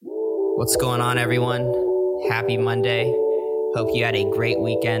What's going on, everyone? Happy Monday. Hope you had a great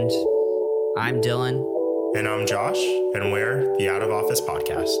weekend. I'm Dylan. And I'm Josh, and we're the Out of Office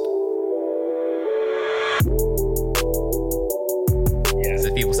Podcast. Yeah. So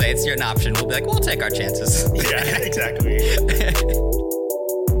if people say it's an option, we'll be like, we'll take our chances. Yeah, exactly.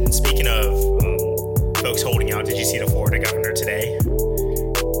 And speaking of folks holding out, did you see the Florida governor today?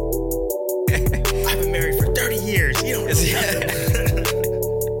 I've been married for 30 years. You don't know.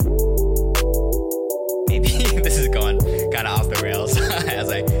 Maybe this is going kind of off the rails as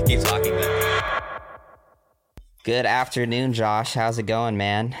I keep talking. But good afternoon, Josh. How's it going,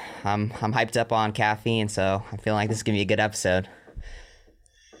 man? I'm hyped up on caffeine, so I'm feeling like this is gonna be a good episode.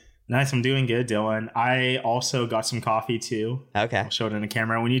 Nice. I'm doing good, Dylan. I also got some coffee too. Okay. I'll show it in the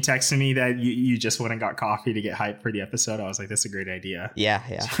camera. When you texted me that you just went and got coffee to get hyped for the episode, I was like, that's a great idea.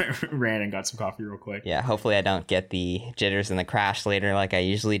 Yeah. So I ran and got some coffee real quick. Yeah, hopefully I don't get the jitters and the crash later like I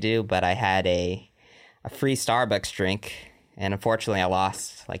usually do, but I had a free Starbucks drink, and unfortunately I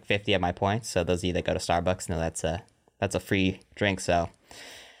lost like 50 of my points, so those of you that go to Starbucks know that's a free drink, so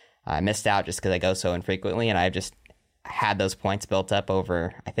I missed out just because I go so infrequently, and I've just had those points built up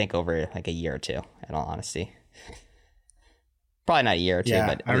over like a year or two, in all honesty. Probably not a year or two,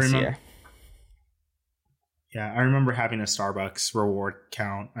 but this year. Yeah, I remember having a Starbucks reward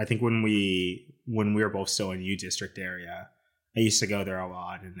count. I think when we were both still in U District area, I used to go there a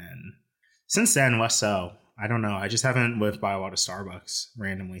lot, and then since then, less so. I don't know. I just haven't lived by a lot of Starbucks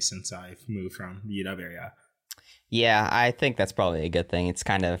randomly since I've moved from the UW area. Yeah, I think that's probably a good thing. It's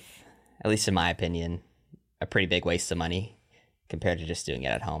kind of, at least in my opinion, a pretty big waste of money compared to just doing it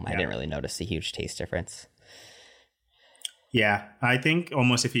at home. Yeah. I didn't really notice a huge taste difference. Yeah, I think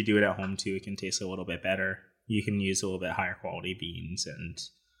almost if you do it at home too, it can taste a little bit better. You can use a little bit higher quality beans and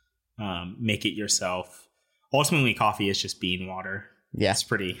make it yourself. Ultimately, coffee is just bean water. Yeah, it's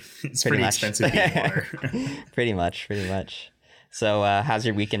pretty expensive bean water. pretty much. So how's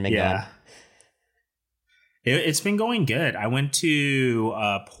your weekend been going? It's been going good. I went to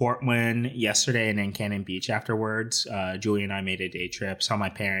Portland yesterday and then Cannon Beach afterwards. Julie and I made a day trip, saw my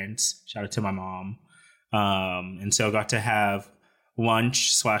parents, shout out to my mom. And so got to have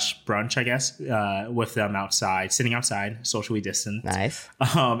lunch/brunch, I guess, with them outside, sitting outside, socially distanced. Nice.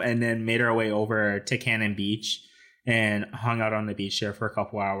 And then made our way over to Cannon Beach and hung out on the beach there for a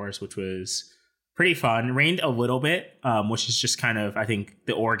couple hours, which was pretty fun. Rained a little bit, which is just kind of, I think,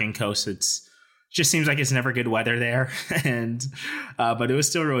 the Oregon coast. Just seems like it's never good weather there. And but it was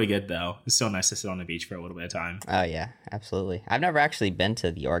still really good, though. It's still nice to sit on the beach for a little bit of time. Oh, yeah, absolutely. I've never actually been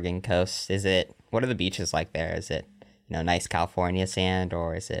to the Oregon coast. What are the beaches like there? Is it, nice California sand,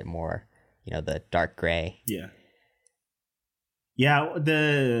 or is it more, the dark gray? Yeah. Yeah,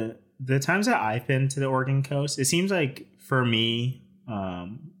 the times that I've been to the Oregon coast, it seems like for me,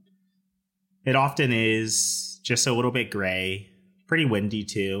 it often is just a little bit gray, pretty windy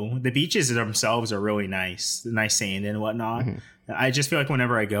too. The beaches themselves are really nice, the nice sand and whatnot. Mm-hmm. I just feel like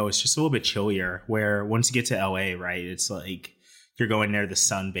whenever I go, it's just a little bit chillier, where once you get to LA, right, it's like you're going there to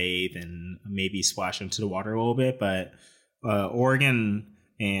sunbathe and maybe splash into the water a little bit. But Oregon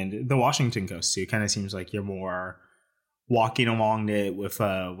and the Washington coast too kind of seems like you're more walking along it with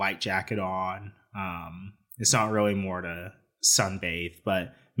a light jacket on. It's not really more to sunbathe,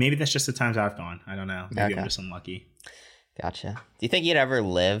 but maybe that's just the times I've gone. I don't know. Maybe I'm just unlucky. Gotcha. Do you think you'd ever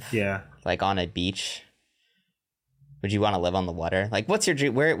live like on a beach? Would you want to live on the water? Like, what's your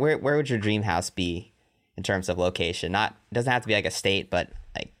dream? Where would your dream house be in terms of location? It doesn't have to be like a state, but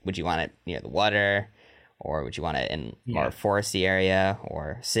like, would you want it near the water, or would you want it in more foresty area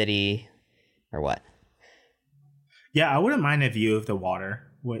or city, or what? Yeah, I wouldn't mind a view of the water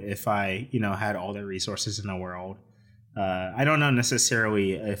if I, had all the resources in the world. I don't know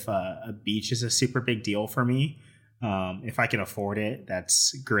necessarily if a beach is a super big deal for me. If I can afford it,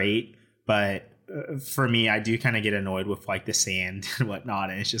 that's great. But for me, I do kind of get annoyed with like the sand and whatnot,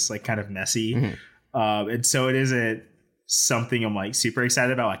 and it's just like kind of messy. Mm-hmm. And so it isn't something I'm like super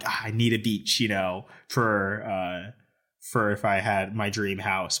excited about. Like, I need a beach, for if I had my dream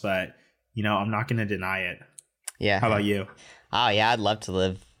house. But I'm not going to deny it. Yeah. How about you? Oh yeah, I'd love to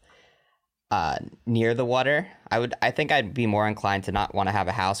live near the water. I think I'd be more inclined to not want to have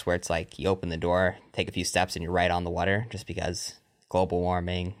a house where it's like you open the door, take a few steps, and you're right on the water, just because global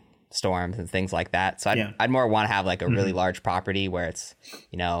warming, storms, and things like that. So I'd more want to have like a really large property where it's,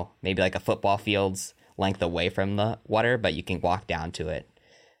 maybe like a football field's length away from the water, but you can walk down to it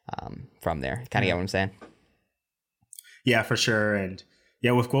from there. Kind of get what I'm saying? Yeah, for sure. And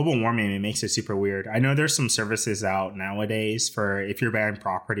yeah, with global warming, it makes it super weird. I know there's some services out nowadays for if you're buying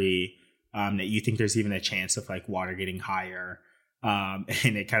property that you think there's even a chance of like water getting higher and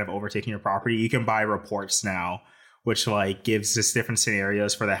it kind of overtaking your property, you can buy reports now, which like gives us different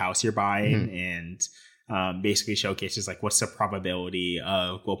scenarios for the house you're buying and basically showcases like what's the probability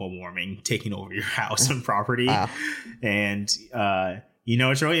of global warming taking over your house and property. Wow. And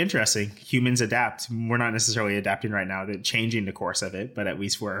it's really interesting. Humans adapt. We're not necessarily adapting right now to changing the course of it, but at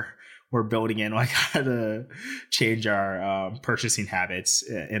least we're building in like how to change our purchasing habits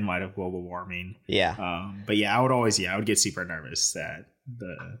in light of global warming. Yeah. But yeah, I would get super nervous that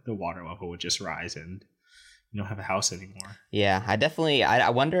the water level would just rise and you don't have a house anymore. Yeah, I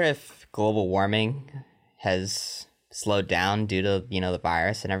wonder if global warming has slowed down due to, the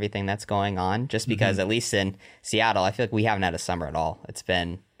virus and everything that's going on, just because at least in Seattle, I feel like we haven't had a summer at all. It's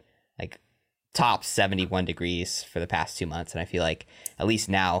been like top 71 degrees for the past 2 months. And I feel like at least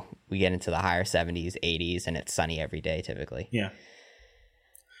now we get into the higher 70s, 80s, and it's sunny every day typically. Yeah.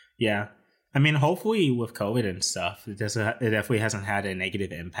 Yeah. I mean, hopefully with COVID and stuff, it definitely hasn't had a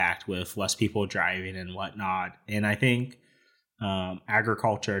negative impact with less people driving and whatnot. And I think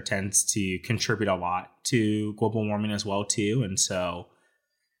agriculture tends to contribute a lot to global warming as well too. And so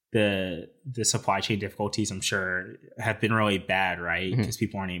the supply chain difficulties, I'm sure, have been really bad, right? Because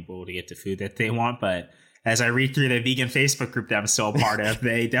people aren't able to get the food that they want. But as I read through the vegan Facebook group that I'm still a part of,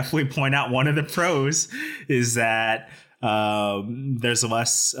 they definitely point out one of the pros is that there's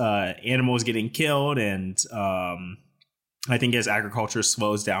less animals getting killed. And I think as agriculture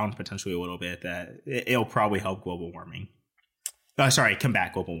slows down potentially a little bit, that it'll probably help global warming.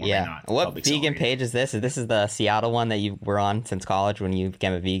 Combat global warming. Yeah. Not what vegan page is this? This is the Seattle one that you were on since college when you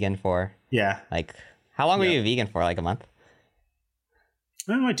became a vegan for. Yeah. Like, how long were you a vegan for? Like a month?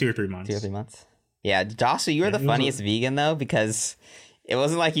 Like 2 or 3 months. 2 or 3 months. Yeah. Joshua, you were the funniest vegan though, because it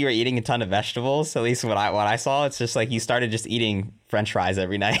wasn't like you were eating a ton of vegetables. At least what I saw, it's just like you started just eating French fries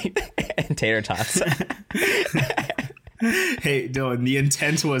every night and tater tots. Hey, Dylan, the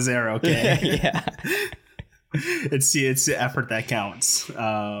intent was there, okay? Yeah. It's the effort that counts.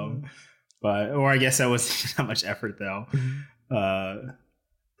 Or I guess that wasn't that much effort though.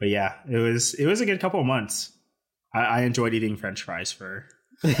 But yeah, it was a good couple of months. I enjoyed eating French fries for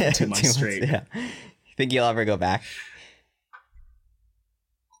 2 months straight. Yeah. You think you'll ever go back?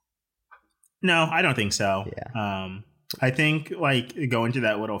 No, I don't think so. Yeah. I think like going through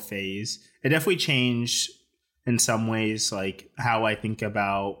that little phase, it definitely changed in some ways, like how I think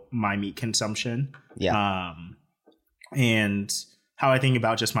about my meat consumption. Yeah. And how I think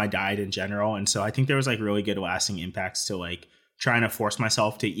about just my diet in general. And so I think there was like really good lasting impacts to like trying to force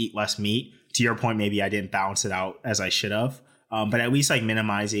myself to eat less meat. To your point, maybe I didn't balance it out as I should have. But at least like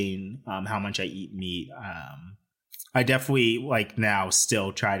minimizing how much I eat meat. I definitely like now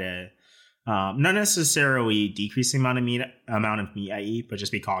still try to not necessarily decrease the amount of meat I eat, but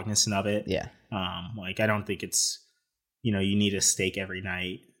just be cognizant of it. Yeah. Like I don't think it's, you need a steak every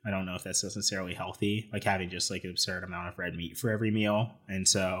night. I don't know if that's necessarily healthy, like having just like an absurd amount of red meat for every meal. And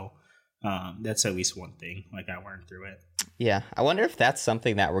so that's at least one thing like I learned through it. Yeah. I wonder if that's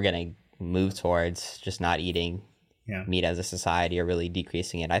something that we're going to move towards, just not eating meat as a society or really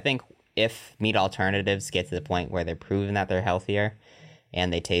decreasing it. I think if meat alternatives get to the point where they're proven that they're healthier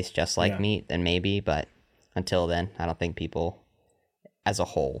and they taste just like meat, then maybe. But until then, I don't think people as a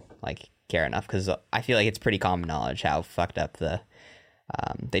whole like care enough, because I feel like it's pretty common knowledge how fucked up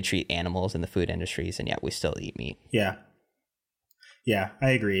they treat animals in the food industries, and yet we still eat meat. Yeah, I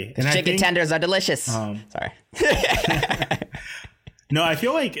agree. And chicken tenders are delicious. Sorry. No, I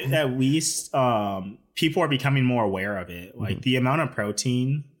feel like at least people are becoming more aware of it. Like the amount of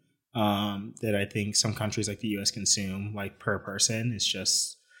protein that I think some countries like the U.S. consume like per person is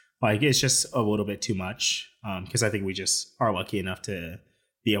just like it's just a little bit too much. Because I think we just are lucky enough to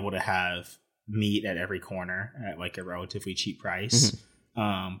be able to have meat at every corner at like a relatively cheap price.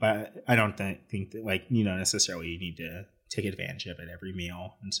 But I don't think that like necessarily you need to take advantage of it every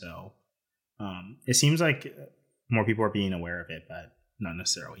meal. And so it seems like more people are being aware of it, but not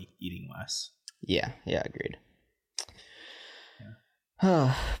necessarily eating less. Yeah, agreed.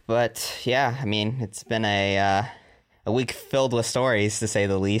 But yeah, I mean, it's been a week filled with stories, to say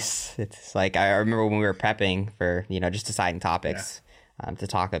the least. It's like I remember when we were prepping for just deciding topics to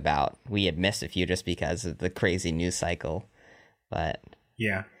talk about. We had missed a few just because of the crazy news cycle, but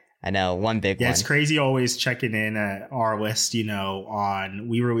yeah, I know one big one. Yeah, it's crazy always checking in at our list. We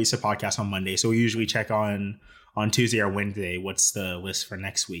release a podcast on Monday, so we usually check on Tuesday or Wednesday what's the list for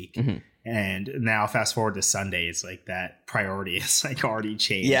next week. And now fast forward to Sunday, it's like that priority is like already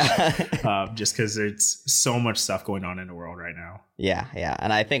changed. Just because there's so much stuff going on in the world right now. Yeah.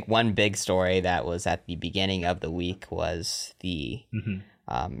 And I think one big story that was at the beginning of the week was the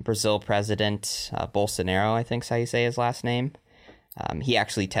Brazil president, Bolsonaro, I think is how you say his last name. he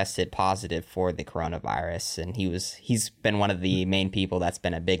actually tested positive for the coronavirus, and he's been one of the main people that's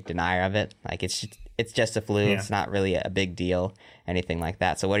been a big denier of it. Like it's just a flu. Yeah. It's not really a big deal, anything like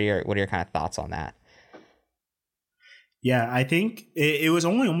that. So what are your kind of thoughts on that? Yeah, I think it was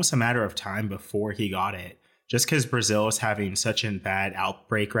only almost a matter of time before he got it. Just because Brazil is having such a bad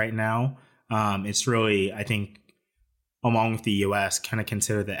outbreak right now, it's really, I think, along with the U.S., kind of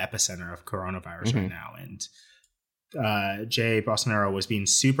considered the epicenter of coronavirus right now. And Jair Bolsonaro was being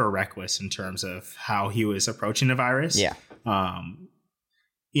super reckless in terms of how he was approaching the virus. Yeah.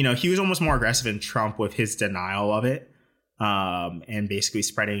 He was almost more aggressive than Trump with his denial of it, and basically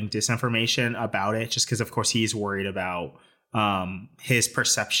spreading disinformation about it, just because, of course, he's worried about his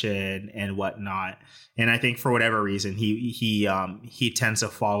perception and whatnot. And I think for whatever reason, he tends to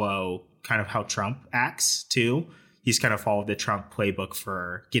follow kind of how Trump acts too. He's kind of followed the Trump playbook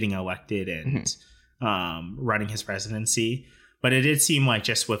for getting elected and running his presidency. But it did seem like,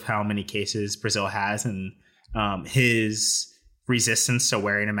 just with how many cases Brazil has and his resistance to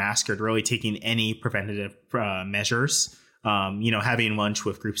wearing a mask or really taking any preventative measures, having lunch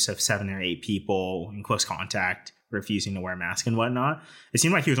with groups of 7 or 8 people in close contact, refusing to wear a mask and whatnot, it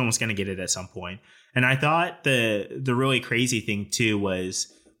seemed like he was almost going to get it at some point. And I thought the really crazy thing too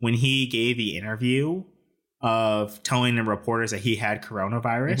was when he gave the interview of telling the reporters that he had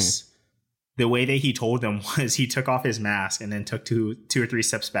coronavirus, the way that he told them was he took off his mask and then took two or three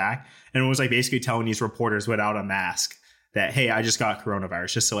steps back, and it was like basically telling these reporters without a mask that, hey, I just got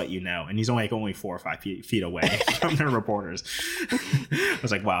coronavirus, just to let you know. And he's only 4 or 5 feet away from the reporters. I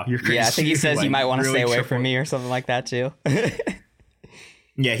was like, wow, you're crazy. Yeah, I think he says like, you might want to stay away from me or something like that too.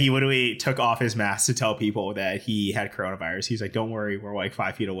 Yeah, he literally took off his mask to tell people that he had coronavirus. He's like, don't worry, we're like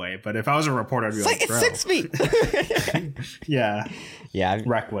 5 feet away. But if I was a reporter, I'd be like, bro. It's 6 feet. Yeah. Yeah.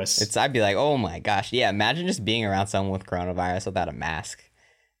 Reckless. I'd be like, oh my gosh. Yeah, imagine just being around someone with coronavirus without a mask.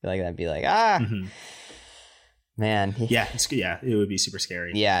 That'd be like, man. It would be super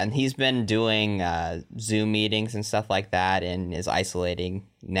scary. Yeah, and he's been doing Zoom meetings and stuff like that and is isolating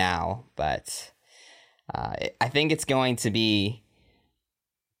now. But I think it's going to be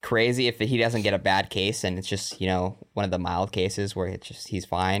crazy if he doesn't get a bad case and it's just, one of the mild cases where it's just he's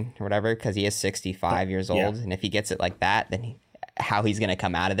fine or whatever, because he is 65 years old. And if he gets it like that, then how he's going to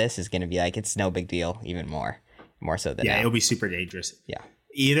come out of this is going to be like, it's no big deal, even more so than now. It'll be super dangerous. Yeah.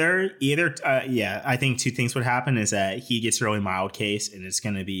 Either, I think 2 things would happen is that he gets a really mild case and it's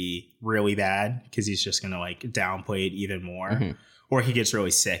going to be really bad because he's just going to like downplay it even more, or he gets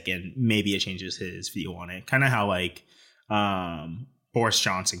really sick and maybe it changes his view on it. Kind of how like Boris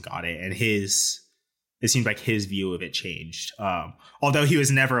Johnson got it and it seemed like his view of it changed. Although he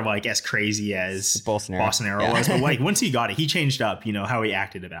was never like as crazy as Bolsonaro was, but like once he got it, he changed up, how he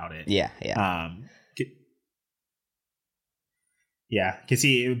acted about it. Yeah. Yeah, because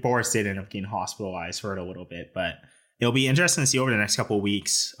Boris did end up getting hospitalized for it a little bit, but it'll be interesting to see over the next couple of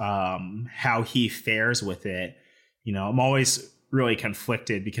weeks how he fares with it. I'm always really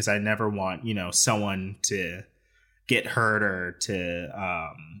conflicted because I never want, someone to get hurt or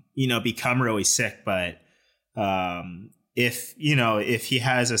to, become really sick. But if he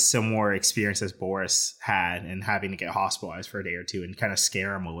has a similar experience as Boris had and having to get hospitalized for a day or two and kind of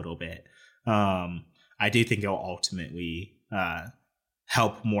scare him a little bit, I do think it'll ultimately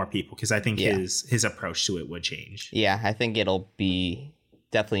help more people because I think his approach to it would change. Yeah, I think it'll be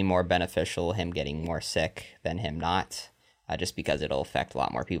definitely more beneficial him getting more sick than him not, just because it'll affect a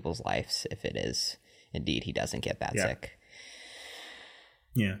lot more people's lives if it is indeed he doesn't get that sick.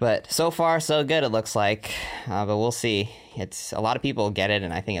 Yeah. But so far, so good, it looks like. But we'll see. It's a lot of people get it,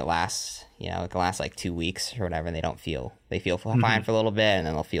 and I think it lasts, it can last like 2 weeks or whatever, and they feel fine for a little bit, and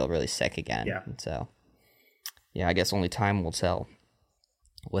then they'll feel really sick again. Yeah. And so, I guess only time will tell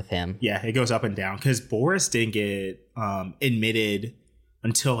with him. Yeah, it goes up and down because Boris didn't get admitted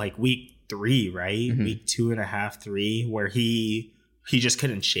until like week 3, right? Week 2.5, 3, where he just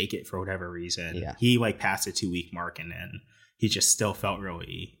couldn't shake it for whatever reason. Yeah. He like passed the 2-week mark and then he just still felt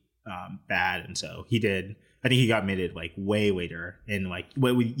really bad. And so I think he got admitted like way later in like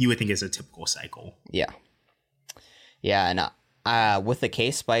what you would think is a typical cycle. Yeah. Yeah. And with the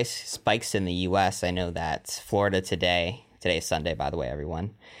case spikes in the U.S., I know that Florida today is Sunday, by the way,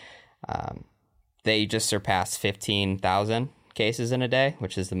 everyone. They just surpassed 15,000 cases in a day,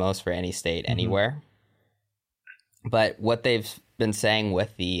 which is the most for any state anywhere. But what they've been saying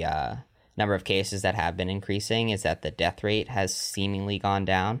with the number of cases that have been increasing is that the death rate has seemingly gone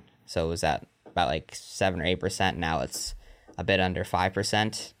down. So it was at about like 7 or 8%. Now it's a bit under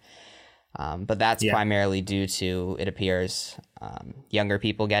 5%. But that's primarily due to, it appears, younger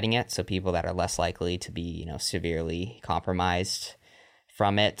people getting it. So people that are less likely to be, severely compromised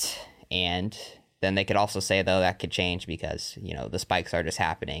from it. And then they could also say, though, that could change because, the spikes are just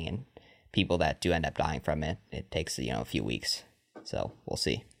happening, and people that do end up dying from it, it takes, a few weeks. So we'll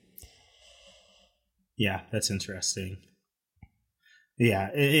see. Yeah, that's interesting.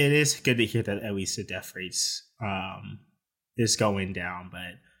 Yeah, it is good to hear that at least the death rates is going down,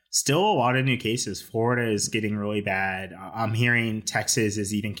 but still a lot of new cases. Florida is getting really bad. I'm hearing Texas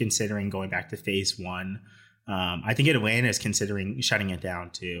is even considering going back to phase 1. I think Atlanta is considering shutting it down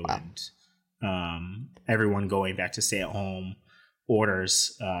too. Wow. And everyone going back to stay at home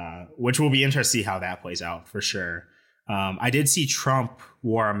orders, which will be interesting to see how that plays out for sure. I did see Trump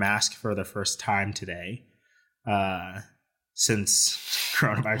wore a mask for the first time today. Since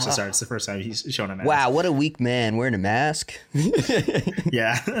coronavirus started, it's the first time he's shown a mask. Wow, what a weak man wearing a mask.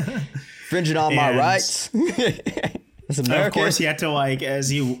 Yeah. Fringing on my rights. Of course, he had to, as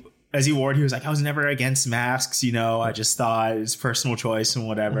he wore it, he was like, I was never against masks, I just thought it's personal choice and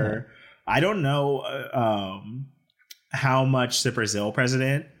whatever. Mm-hmm. I don't know how much the Brazil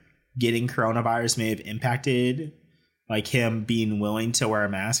president getting coronavirus may have impacted him being willing to wear a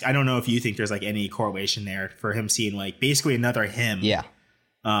mask. I don't know if you think there's any correlation there for him seeing basically another him. Yeah.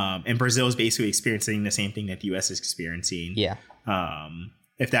 And Brazil is basically experiencing the same thing that the US is experiencing. Yeah.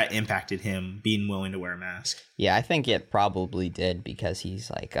 If that impacted him being willing to wear a mask. Yeah, I think it probably did because he's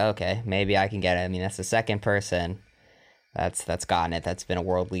like, okay, maybe I can get it. I mean, that's the second person that's gotten it. That's been a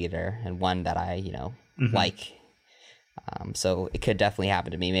world leader and one that I, mm-hmm. like. So it could definitely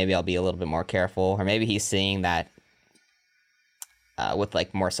happen to me. Maybe I'll be a little bit more careful, or maybe he's seeing that with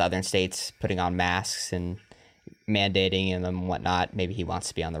more southern states putting on masks and mandating them and whatnot. Maybe he wants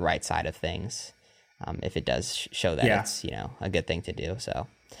to be on the right side of things. If it does show that it's, a good thing to do. So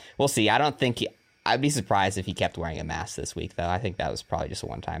we'll see. I don't think I'd be surprised if he kept wearing a mask this week, though. I think that was probably just a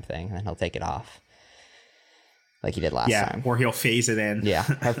one-time thing, and then he'll take it off like he did last time. Or he'll phase it in. Yeah,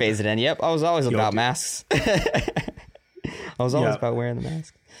 or phase it in. Yep, I was always about masks. I was always about wearing the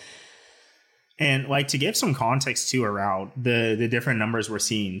mask. And to give some context too around the different numbers we're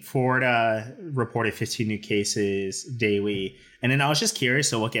seeing, Florida reported 15 new cases daily. And then I was just curious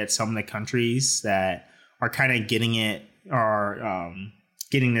to look at some of the countries that are kind of getting it or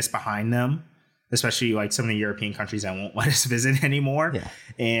getting this behind them, especially some of the European countries that won't let us visit anymore. Yeah.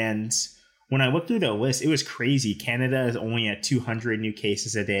 And when I looked through the list, it was crazy. Canada is only at 200 new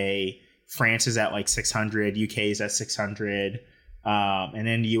cases a day. France is at 600. UK is at 600. And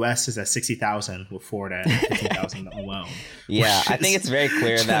then the US is at 60,000 with Florida at 15,000 alone. Yeah, I think it's very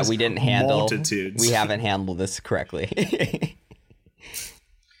clear that we haven't handled this correctly.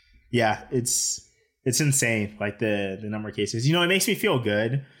 Yeah, it's insane. The number of cases, it makes me feel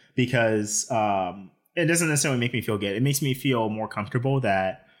good because it doesn't necessarily make me feel good. It makes me feel more comfortable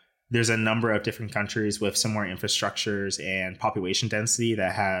that there's a number of different countries with similar infrastructures and population density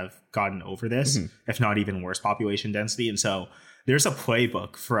that have gotten over this, mm-hmm. if not even worse population density. And so there's a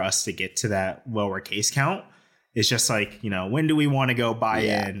playbook for us to get to that lower case count. It's just when do we want to go buy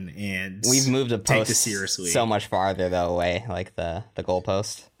in and we've moved take this seriously so much farther though away, the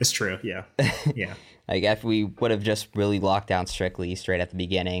goalpost. It's true. Yeah. Yeah. If we would have just really locked down strictly straight at the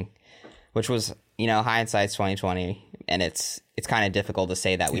beginning, which was, hindsight's 2020. And it's kind of difficult to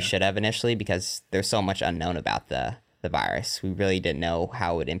say that we should have initially because there's so much unknown about the virus. We really didn't know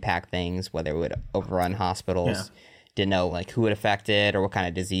how it would impact things, whether it would overrun hospitals. Yeah. Didn't know who it affected or what kind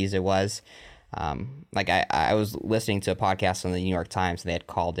of disease it was. I was listening to a podcast on the New York Times and they had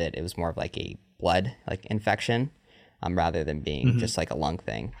called it was more of a blood infection rather than being mm-hmm. just a lung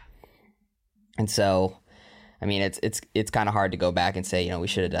thing. And so, I mean, it's kind of hard to go back and say, we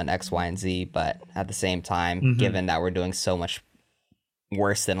should have done X, Y, and Z. But at the same time, mm-hmm. given that we're doing so much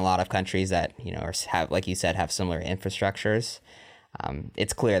worse than a lot of countries that, have, like you said, have similar infrastructures,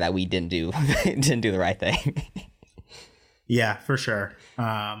 it's clear that we didn't do the right thing. Yeah, for sure.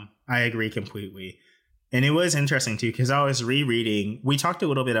 I agree completely. And it was interesting, too, because I was rereading. We talked a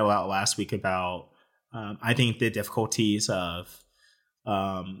little bit about last week about, I think, the difficulties of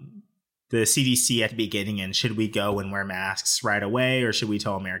the CDC at the beginning and should we go and wear masks right away or should we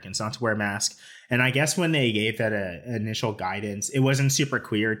tell Americans not to wear masks? And I guess when they gave that initial guidance, it wasn't super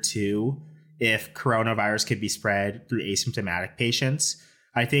clear, too, if coronavirus could be spread through asymptomatic patients.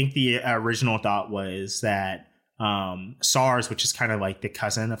 I think the original thought was that SARS, which is kind of the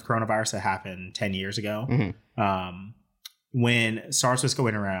cousin of coronavirus that happened 10 years ago. Mm-hmm. When SARS was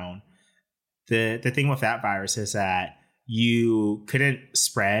going around, the thing with that virus is that you couldn't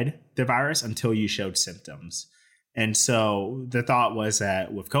spread the virus until you showed symptoms. And so the thought was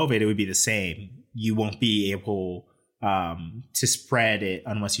that with COVID, it would be the same. You won't be able to spread it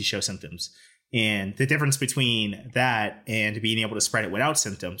unless you show symptoms. And the difference between that and being able to spread it without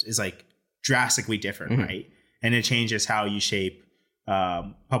symptoms is like drastically different, right? And it changes how you shape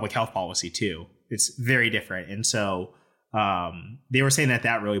public health policy too. It's very different. And so they were saying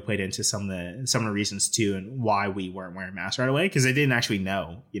that really played into some of the reasons too, and why we weren't wearing masks right away, because they didn't actually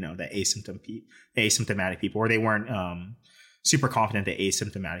know, that asymptomatic people, or they weren't super confident that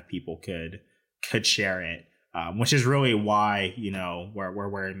asymptomatic people could share it, which is really why we're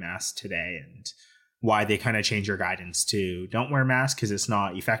wearing masks today, and why they kind of change your guidance to don't wear masks because it's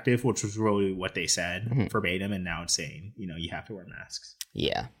not effective, which was really what they said verbatim, and now it's saying you have to wear masks.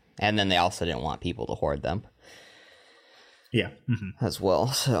 Yeah, and then they also didn't want people to hoard them. Yeah. As well.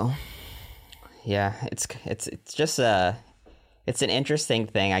 So yeah, it's just it's an interesting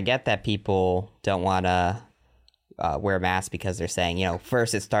thing. I get that people don't want to wear masks because they're saying,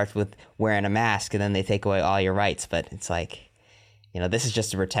 first it starts with wearing a mask and then they take away all your rights. But it's like, this is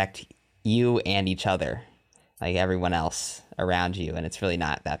just to protect you and each other, like everyone else around you. And it's really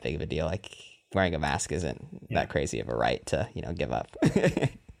not that big of a deal. Like wearing a mask isn't that crazy of a right to, give up.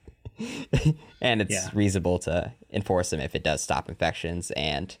 And it's reasonable to enforce them if it does stop infections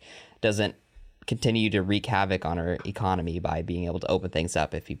and doesn't continue to wreak havoc on our economy by being able to open things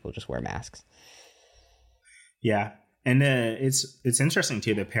up if people just wear masks. Yeah. And it's interesting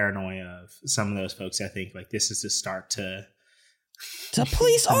too, the paranoia of some of those folks. I think like this is the start to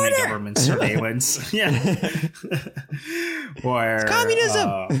police order, government surveillance. Yeah. Or it's communism.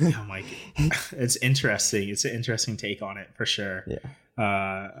 Oh my God. It's interesting. It's an interesting take on it for sure. Yeah.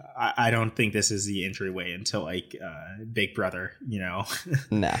 I don't think this is the entryway into like Big Brother, No.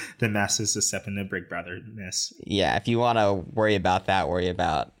 The masses to step into Big Brother-ness. Yeah, if you want to worry about that, worry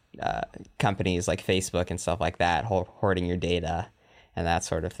about companies like Facebook and stuff like that hoarding your data and that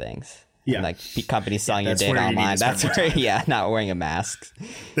sort of things. Yeah, and like companies selling your data online. That's where, not wearing a mask.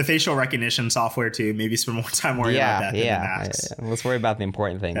 The facial recognition software too. Maybe spend more time worrying about that than the masks. Let's worry about the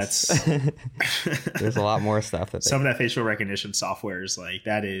important things. There's a lot more stuff that some of that facial recognition software is like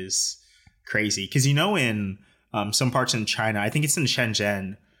that is crazy because in some parts in China, I think it's in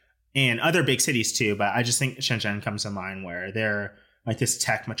Shenzhen and other big cities too, but I just think Shenzhen comes to mind where they're like this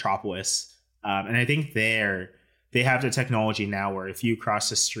tech metropolis, and I think they have the technology now where if you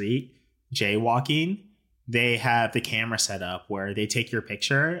cross the street jaywalking, they have the camera set up where they take your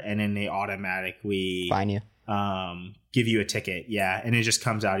picture and then they automatically fine you, give you a ticket. Yeah. And it just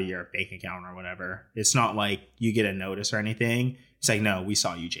comes out of your bank account or whatever. It's not like you get a notice or anything. It's like, no, we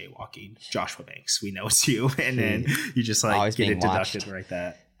saw you jaywalking, Joshua Banks. We know it's you. And then you just like always get it deducted watched. like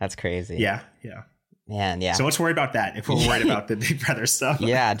that. That's crazy. Yeah. Yeah. Man, yeah. So let's worry about that if we're worried about the Big Brother stuff.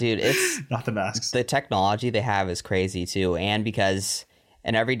 Yeah, dude. It's not the masks. The technology they have is crazy too. And because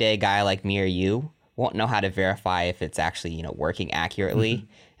an everyday guy like me or you won't know how to verify if it's actually, working accurately.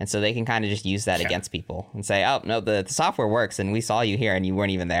 And so they can kind of just use that against people and say, oh, no, the software works and we saw you here and you weren't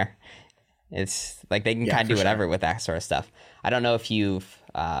even there. It's like they can kind of do whatever with that sort of stuff. I don't know if you've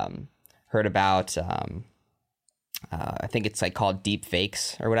heard about, I think it's like called deep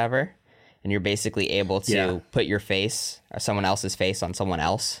fakes or whatever. And you're basically able to put your face or someone else's face on someone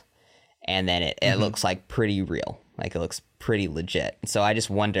else. And then it looks like pretty real. Like it looks pretty legit. So I just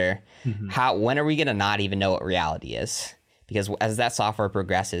wonder when are we going to not even know what reality is? Because as that software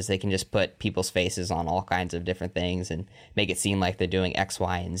progresses, they can just put people's faces on all kinds of different things and make it seem like they're doing X,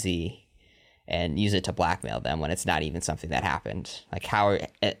 Y, and Z and use it to blackmail them when it's not even something that happened. Like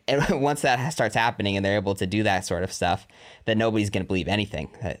once that starts happening and they're able to do that sort of stuff, then nobody's going to believe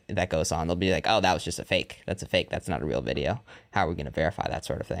anything that goes on. They'll be like, oh, that was just a fake. That's a fake. That's not a real video. How are we going to verify that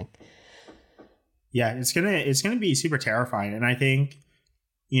sort of thing? Yeah, it's gonna be super terrifying, and I think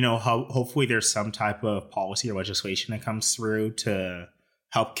hopefully there's some type of policy or legislation that comes through to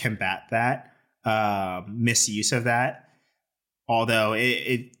help combat that misuse of that. Although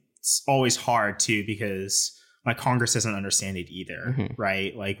it's always hard too because like Congress doesn't understand it either,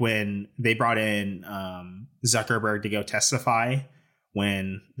 right? Like when they brought in Zuckerberg to go testify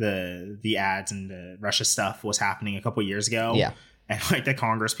when the ads and the Russia stuff was happening a couple years ago, and like the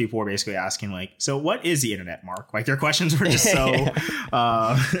Congress people were basically asking like, so what is the internet, Mark? Like their questions were just so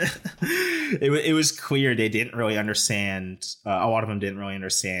it was clear they didn't really understand. A lot of them didn't really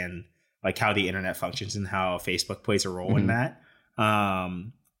understand like how the internet functions and how Facebook plays a role in that.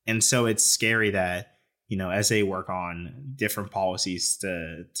 And so it's scary that, as they work on different policies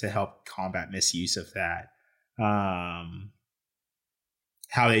to help combat misuse of that,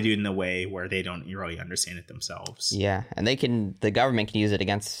 how they do it in a way where they don't really understand it themselves. Yeah. And the government can use it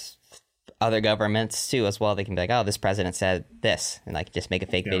against other governments too as well. They can be like, oh, this president said this, and like just make a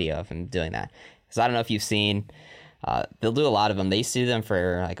fake video of him doing that. Because I don't know if you've seen They'll do a lot of them. They sue them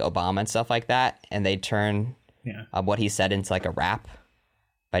for like Obama and stuff like that, and they turn what he said into like a rap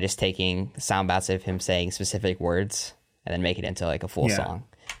by just taking sound bites of him saying specific words and then make it into like a full song.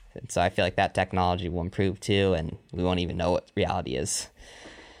 And so I feel like that technology will improve too, and we won't even know what reality is.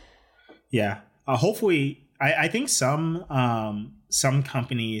 Yeah. Hopefully, I think some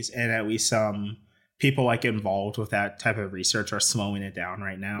companies and at least some people like involved with that type of research are slowing it down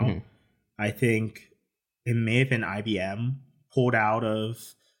right now. Mm-hmm. I think it may have been IBM pulled out of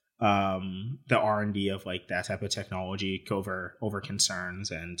the R&D of like that type of technology over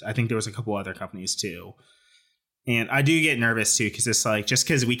concerns, and I think there was a couple other companies too. And I do get nervous too, because it's like, just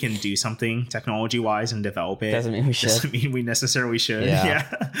because we can do something technology wise and develop it doesn't mean we should. Doesn't mean we necessarily should. Yeah.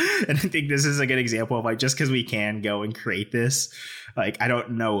 And I think this is a good example of like, just because we can go and create this, like, I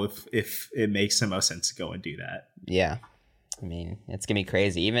don't know if it makes the most sense to go and do that. Yeah. I mean, it's gonna be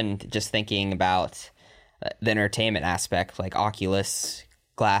crazy. Even just thinking about the entertainment aspect, like Oculus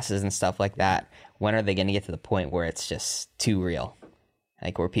glasses and stuff like that. When are they going to get to the point where it's just too real?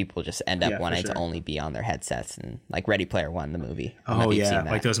 Like where people just end up wanting to only be on their headsets, and like Ready Player One, the movie. Oh yeah,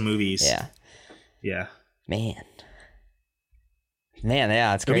 like those movies. Yeah. Man,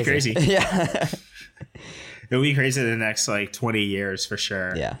 yeah, it's crazy. It'll be crazy. Yeah. It'll be crazy in the next like 20 years for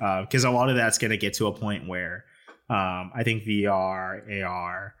sure. Yeah. Because a lot of that's going to get to a point where I think VR,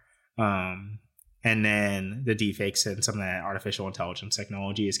 AR, and then the deepfakes and some of that artificial intelligence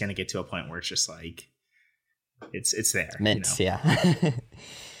technology is going to get to a point where it's just like, it's there. Mint, you know?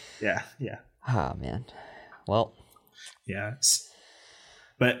 Yeah. Yeah. Oh man. Well. Yeah.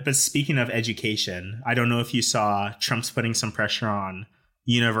 But speaking of education, I don't know if you saw Trump's putting some pressure on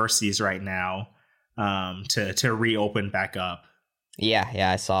universities right now to reopen back up. Yeah,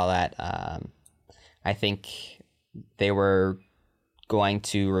 I saw that. I think they were going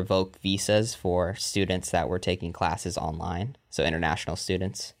to revoke visas for students that were taking classes online, so international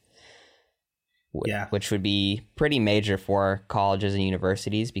students. Which would be pretty major for colleges and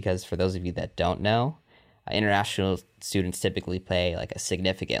universities, because for those of you that don't know, international students typically pay like a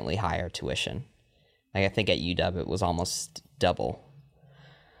significantly higher tuition. Like I think at UW it was almost double.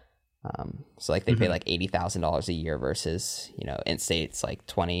 So like they pay like $80,000 a year versus, in states like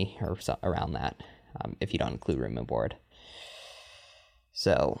 20 or so, around that, if you don't include room and board.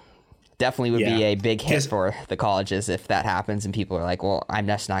 So definitely would be a big hit for the colleges if that happens, and people are like, well, I'm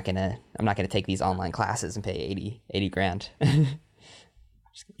not gonna take these online classes and pay 80 grand.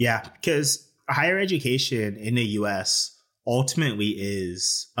 Yeah, because higher education in the US ultimately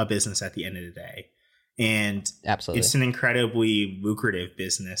is a business at the end of the day. And absolutely, it's an incredibly lucrative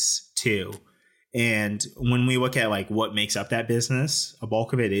business too. And when we look at like what makes up that business, a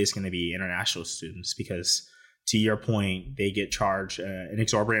bulk of it is going to be international students, because to your point, they get charged an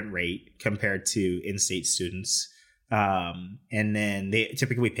exorbitant rate compared to in-state students. And then they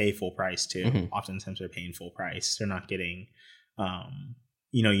typically pay full price too. Mm-hmm. Oftentimes they're paying full price. They're not getting,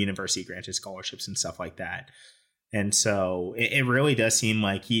 university granted scholarships and stuff like that. And so it really does seem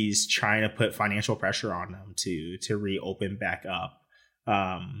like he's trying to put financial pressure on them to reopen back up.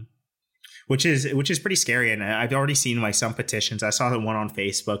 Which is pretty scary. And I've already seen like some petitions. I saw the one on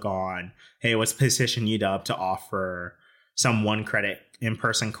Facebook on, hey, let's petition UW to offer some 1 credit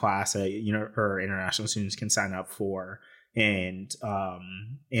in-person class that, or international students can sign up for and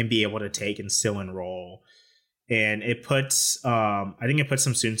be able to take and still enroll. And it puts, I think it puts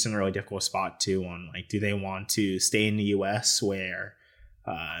some students in a really difficult spot too on like, do they want to stay in the US where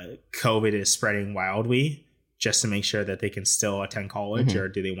COVID is spreading wildly, just to make sure that they can still attend college, mm-hmm. or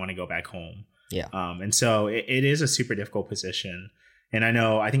do they want to go back home? Yeah. And so it is a super difficult position. And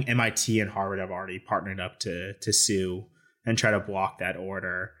I think MIT and Harvard have already partnered up to sue and try to block that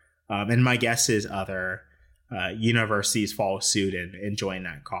order. And my guess is other universities follow suit and join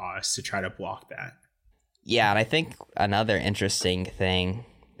that cause to try to block that. Yeah. And I think another interesting thing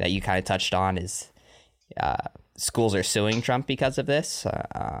that you kind of touched on is schools are suing Trump because of this.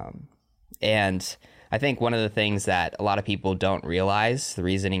 And I think one of the things that a lot of people don't realize, the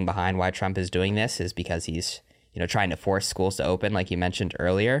reasoning behind why Trump is doing this, is because he's, trying to force schools to open, like you mentioned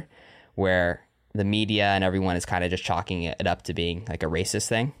earlier, where the media and everyone is kind of just chalking it up to being like a racist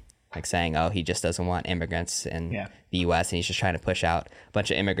thing, like saying, oh, he just doesn't want immigrants in the U.S. and he's just trying to push out a bunch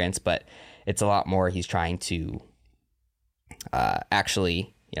of immigrants. But it's a lot more. He's trying to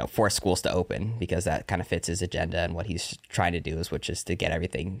actually, force schools to open, because that kind of fits his agenda and what he's trying to do, which is to get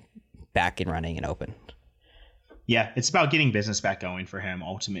everything back and running and open. Yeah, it's about getting business back going for him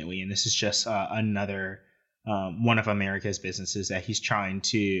ultimately. And this is just another one of America's businesses that he's trying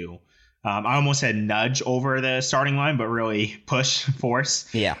to I almost said nudge over the starting line, but really force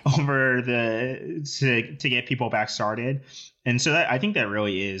over to get people back started. And so I think that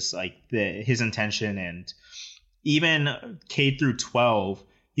really is like his intention. And even K through 12,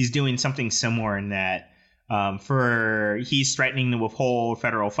 he's doing something similar in that he's threatening to withhold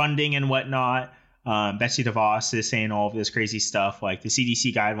federal funding and whatnot. Betsy DeVos is saying all of this crazy stuff like the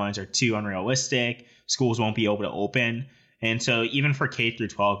CDC guidelines are too unrealistic. Schools won't be able to open. And so even for K through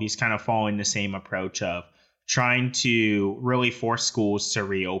 12, he's kind of following the same approach of trying to really force schools to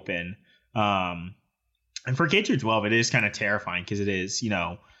reopen. And for K through 12, it is kind of terrifying because it is,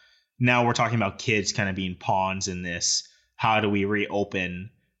 now we're talking about kids kind of being pawns in this how do we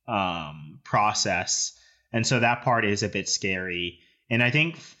reopen process. And so that part is a bit scary. And I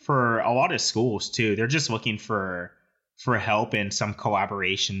think for a lot of schools too, they're just looking for help and some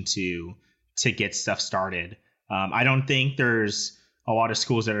collaboration to get stuff started. I don't think there's a lot of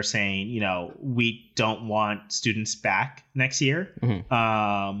schools that are saying, we don't want students back next year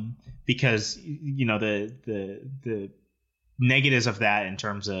because, the negatives of that in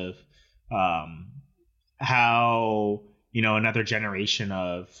terms of how, another generation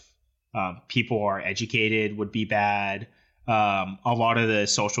of people are educated would be bad. A lot of the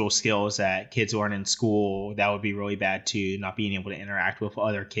social skills that kids learn in school, that would be really bad too, not being able to interact with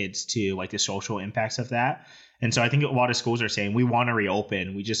other kids too, like the social impacts of that. And so I think a lot of schools are saying we want to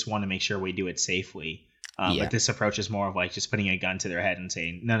reopen. We just want to make sure we do it safely. But this approach is more of like just putting a gun to their head and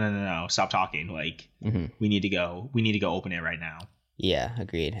saying, no, stop talking. Like we need to go open it right now. Yeah,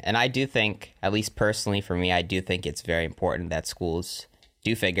 agreed. And I do think, at least personally for me, I do think it's very important that schools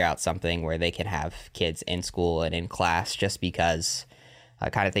do figure out something where they can have kids in school and in class, just because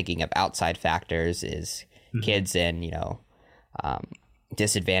kind of thinking of outside factors is kids in,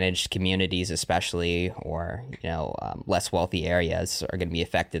 disadvantaged communities especially, or less wealthy areas are going to be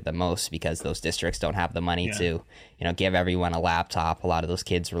affected the most because those districts don't have the money to give everyone a laptop. A lot of those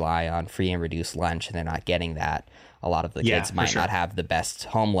kids rely on free and reduced lunch, and they're not getting that. A lot of the kids might not have the best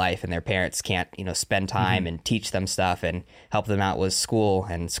home life, and their parents can't spend time and teach them stuff and help them out with school,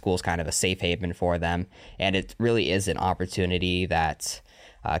 and school's kind of a safe haven for them. And it really is an opportunity that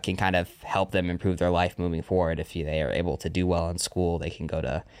can kind of help them improve their life moving forward. If they are able to do well in school, they can go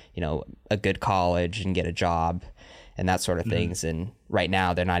to, a good college and get a job and that sort of things. And right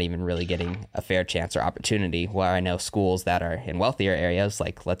now they're not even really getting a fair chance or opportunity. Where I know schools that are in wealthier areas,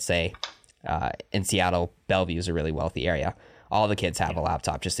 like let's say in Seattle, Bellevue is a really wealthy area. All the kids have a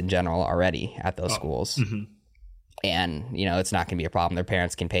laptop just in general already at those schools. And, it's not going to be a problem. Their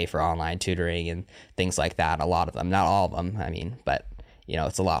parents can pay for online tutoring and things like that. A lot of them, not all of them, but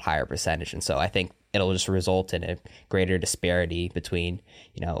it's a lot higher percentage. And so I think it'll just result in a greater disparity between,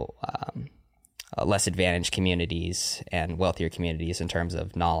 less advantaged communities and wealthier communities in terms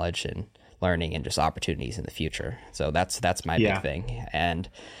of knowledge and learning and just opportunities in the future. So that's my big thing. And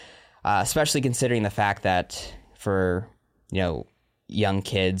especially considering the fact that for, young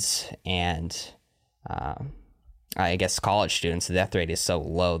kids and I guess college students, the death rate is so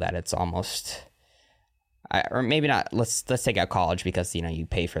low that it's almost... or maybe not. Let's take out college because you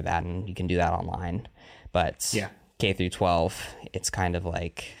pay for that and you can do that online. But K through 12, it's kind of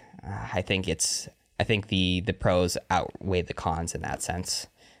like I think the pros outweigh the cons in that sense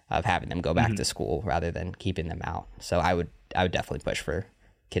of having them go back to school rather than keeping them out. So I would definitely push for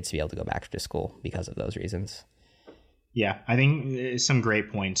kids to be able to go back to school because of those reasons. Yeah, I think some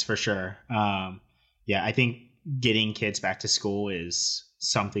great points for sure. I think getting kids back to school is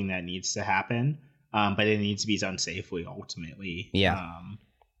something that needs to happen. But it needs to be done safely ultimately.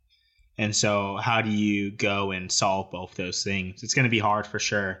 And so how do you go and solve both those things? It's going to be hard for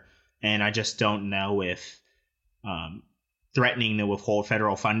sure. And I just don't know if threatening to withhold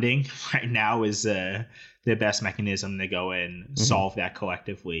federal funding right now is the best mechanism to go and solve that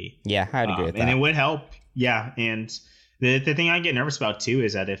collectively. Yeah, I would agree with that. And it would help. Yeah. And the thing I get nervous about too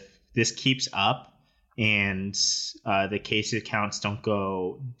is that if this keeps up and the case counts don't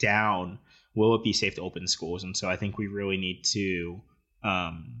go down, will it be safe to open schools? And so I think we really need to,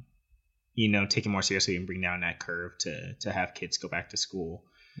 take it more seriously and bring down that curve to have kids go back to school.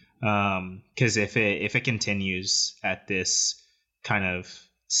 Because if it continues at this kind of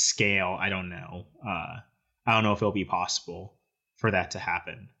scale, I don't know. I don't know if it'll be possible for that to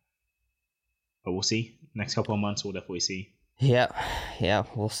happen. But we'll see. Next couple of months, we'll definitely see. Yeah,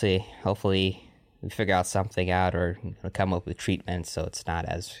 we'll see. Hopefully we figure out something out or come up with treatments so it's not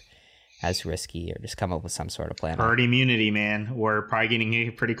as risky, or just come up with some sort of plan. Herd immunity, man. We're probably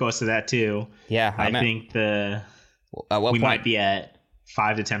getting pretty close to that too. Yeah, I think we might be at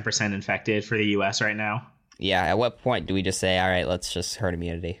 5 to 10% infected for the U.S. right now. Yeah, at what point do we just say, all right, let's just herd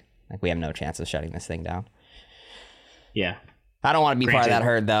immunity? Like we have no chance of shutting this thing down. Yeah. I don't want to be part of Granted. that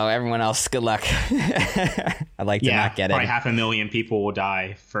herd, though. Everyone else, good luck. I'd like to not get it. Probably 500,000 people will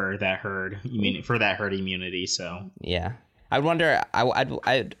die for that herd. For that herd immunity. So Yeah, I wonder.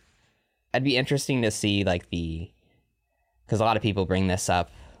 I'd be interesting to see like because a lot of people bring this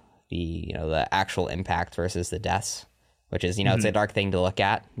up, the actual impact versus the deaths, which is it's a dark thing to look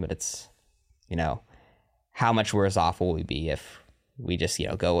at, but it's how much worse off will we be if we just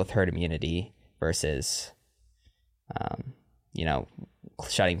go with herd immunity versus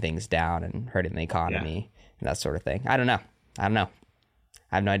shutting things down and hurting the economy and that sort of thing. I don't know. I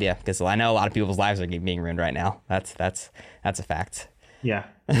have no idea because I know a lot of people's lives are being ruined right now. That's a fact. Yeah.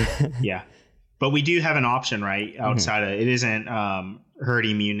 Yeah. But we do have an option, right? Outside of it isn't herd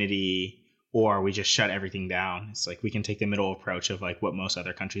immunity or we just shut everything down. It's like we can take the middle approach of like what most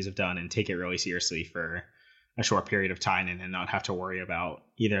other countries have done and take it really seriously for a short period of time and then not have to worry about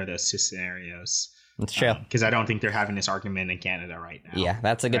either of those two scenarios. That's true. Because I don't think they're having this argument in Canada right now. Yeah,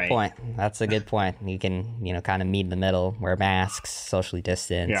 that's a good point. That's a good point. You can, kind of meet in the middle, wear masks, socially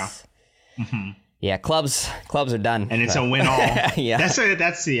distance. Yeah. Mm-hmm. Yeah, clubs are done. And it's a win-all. Yeah.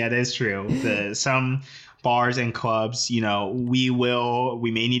 That is true. Some bars and clubs,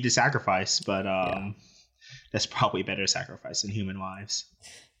 we may need to sacrifice, but that's probably better sacrifice than human lives.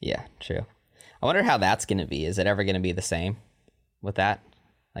 Yeah, true. I wonder how that's going to be. Is it ever going to be the same with that?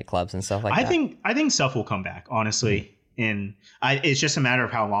 Like clubs and stuff like that? I think stuff will come back, honestly. And it's just a matter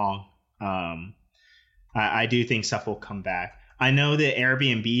of how long. I do think stuff will come back. I know the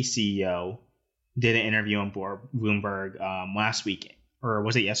Airbnb CEO did an interview on Bloomberg last week. Or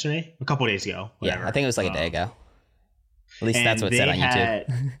was it yesterday? A couple of days ago. Whatever. Yeah, I think it was like a day ago. At least that's what it said on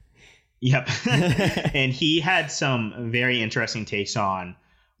YouTube. Yep. And he had some very interesting takes on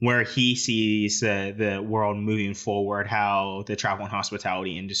where he sees the world moving forward, how the travel and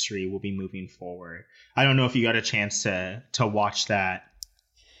hospitality industry will be moving forward. I don't know if you got a chance to watch that.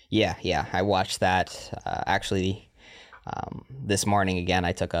 Yeah, I watched that actually this morning again.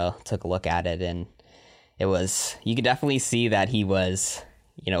 I took a look at it, and you could definitely see that he was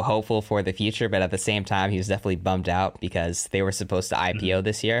hopeful for the future, but at the same time he was definitely bummed out because they were supposed to IPO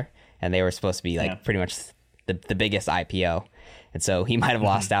this year, and they were supposed to be pretty much the biggest IPO. And so he might have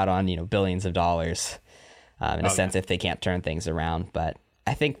lost out on, billions of dollars in a sense if they can't turn things around. But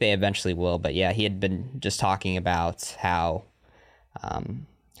I think they eventually will. But yeah, he had been just talking about how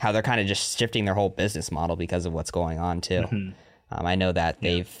they're kind of just shifting their whole business model because of what's going on too. I know that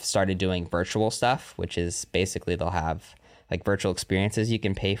they've started doing virtual stuff, which is basically they'll have like virtual experiences you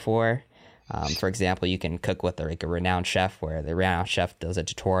can pay for. For example, you can cook with a renowned chef where the renowned chef does a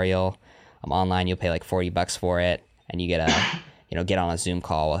tutorial. Online, you'll pay like $40 for it, and you get get on a Zoom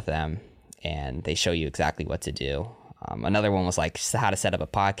call with them, and they show you exactly what to do. Another one was like how to set up a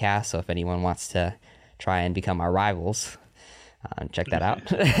podcast. So if anyone wants to try and become our rivals, check that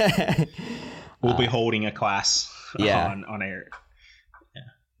out. We'll be holding a class on air.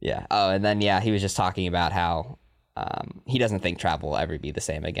 Yeah. Oh, and then he was just talking about how he doesn't think travel will ever be the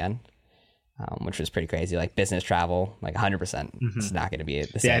same again. Which was pretty crazy. Like business travel, like 100%, it's not going to be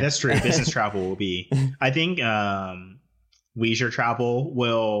the same. Yeah, that's true. Business travel will be. I think leisure travel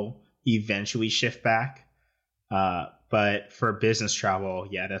will eventually shift back. But for business travel,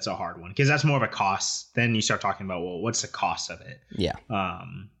 that's a hard one because that's more of a cost. Then you start talking about, well, what's the cost of it? Yeah.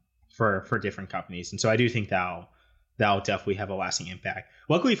 For different companies. And so I do think that'll definitely have a lasting impact.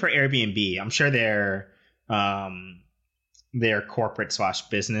 Luckily for Airbnb, I'm sure their corporate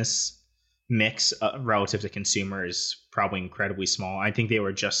 / business mix relative to consumer is probably incredibly small. I think they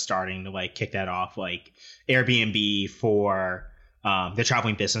were just starting to like kick that off, like Airbnb for the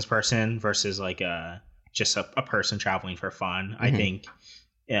traveling business person versus like just a person traveling for fun. I think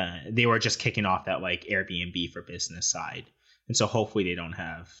they were just kicking off that like Airbnb for business side. And so hopefully they don't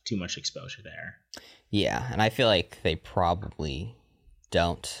have too much exposure there. Yeah. And I feel like they probably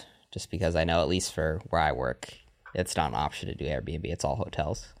don't, just because I know at least for where I work, it's not an option to do Airbnb. It's all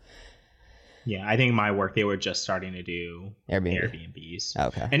hotels. Yeah, I think my work, they were just starting to do Airbnbs.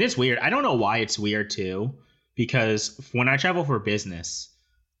 Okay. And it's weird. I don't know why it's weird too, because when I travel for business,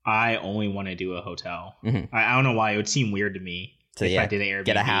 I only want to do a hotel. I don't know why. It would seem weird to me if I did an Airbnb.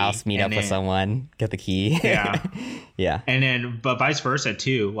 Get a house, meet up with someone, get the key. Yeah. Yeah. And then, but vice versa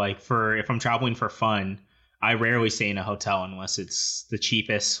too. Like if I'm traveling for fun, I rarely stay in a hotel unless it's the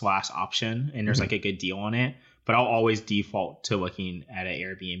cheapest last option and there's like a good deal on it. But I'll always default to looking at an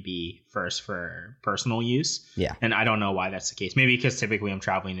Airbnb first for personal use. Yeah. And I don't know why that's the case. Maybe because typically I'm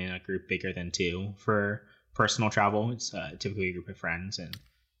traveling in a group bigger than 2 for personal travel. It's typically a group of friends. And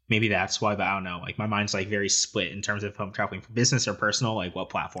maybe that's why, but I don't know. Like my mind's like very split in terms of if I'm traveling for business or personal, like what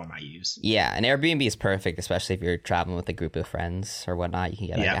platform I use. Yeah, and Airbnb is perfect, especially if you're traveling with a group of friends or whatnot. You can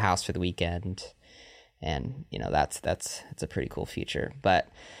get like a house for the weekend, and that's it's a pretty cool feature. But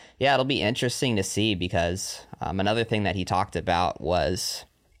yeah, it'll be interesting to see because another thing that he talked about was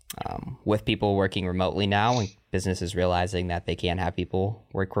with people working remotely now, and businesses realizing that they can't have people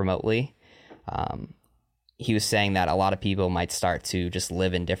work remotely. He was saying that a lot of people might start to just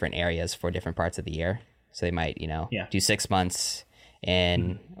live in different areas for different parts of the year. So they might, do 6 months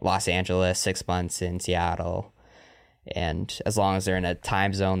in Los Angeles, 6 months in Seattle. And as long as they're in a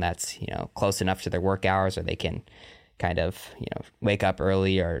time zone that's, close enough to their work hours, or they can kind of, wake up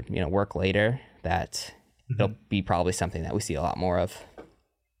early or, work later, that it'll be probably something that we see a lot more of.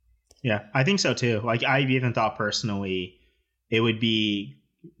 Yeah, I think so too. Like I even thought personally, it would be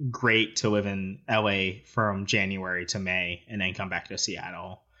great to live in LA from January to May and then come back to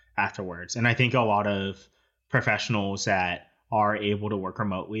Seattle afterwards. And I think a lot of professionals that are able to work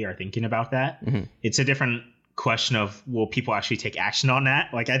remotely are thinking about that. Mm-hmm. It's a different question of will people actually take action on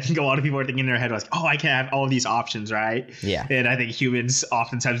that? Like I think a lot of people are thinking in their head like, oh, I can have all of these options, right? Yeah. And I think humans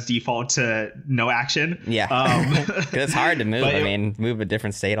oftentimes default to no action. Yeah. It's hard to move. Move a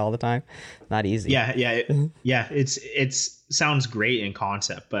different state all the time. Not easy. Yeah. It's sounds great in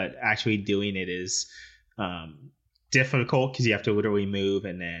concept, but actually doing it is difficult because you have to literally move,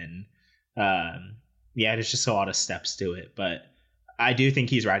 and then there's just a lot of steps to it. But I do think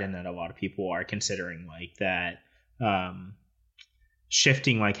he's right in that a lot of people are considering like that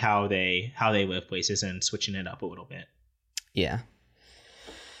shifting like how they live places and switching it up a little bit. Yeah,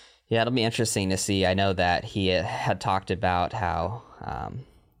 it'll be interesting to see. I know that he had talked about how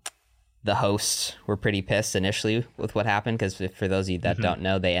the hosts were pretty pissed initially with what happened, because for those of you that don't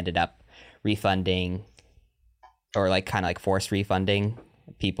know, they ended up refunding or like kind of like forced refunding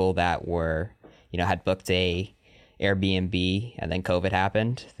people that were, had booked a Airbnb and then COVID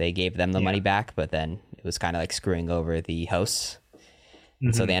happened. They gave them the money back, but then it was kind of like screwing over the hosts.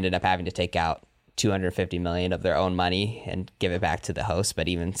 And so they ended up having to take out $250 million of their own money and give it back to the host. But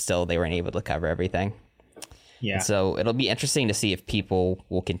even still, they weren't able to cover everything. Yeah. And so it'll be interesting to see if people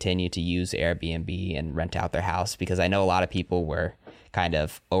will continue to use Airbnb and rent out their house, because I know a lot of people were kind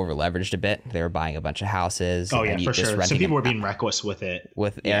of over leveraged a bit. They were buying a bunch of houses. Oh yeah, for sure. Some people were being reckless with it.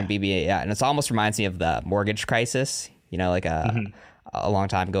 With Airbnb, yeah. And it almost reminds me of the mortgage crisis. Like a long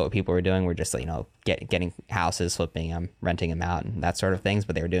time ago, what people were doing were just, getting houses, flipping them, renting them out, and that sort of things.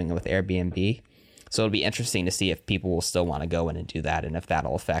 But they were doing it with Airbnb. So it'll be interesting to see if people will still want to go in and do that, and if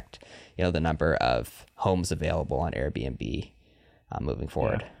that'll affect, the number of homes available on Airbnb moving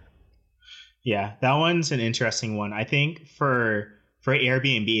forward. Yeah, that one's an interesting one. I think for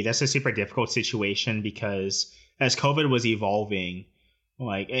Airbnb, that's a super difficult situation, because as COVID was evolving,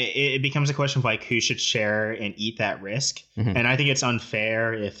 like it becomes a question of like who should share and eat that risk. And I think it's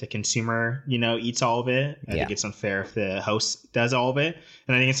unfair if the consumer, eats all of it. I think it's unfair if the host does all of it.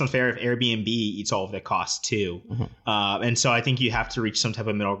 And I think it's unfair if Airbnb eats all of the costs too. And so I think you have to reach some type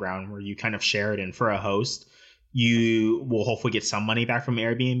of middle ground where you kind of share it. And for a host, you will hopefully get some money back from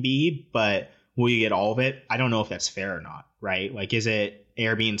Airbnb, but will you get all of it? I don't know if that's fair or not, right? Like, is it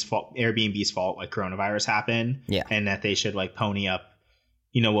Airbnb's fault like coronavirus happened? Yeah. And that they should like pony up,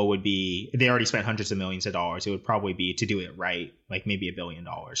 what would be, they already spent hundreds of millions of dollars. It would probably be to do it right, like maybe $1 billion,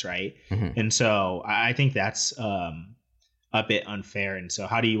 right? And so I think that's a bit unfair. And so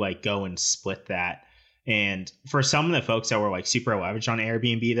how do you like go and split that? And for some of the folks that were like super leveraged on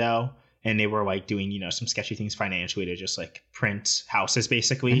Airbnb though, and they were like doing, some sketchy things financially to just like print houses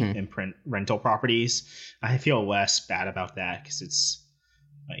basically and print rental properties, I feel less bad about that, because it's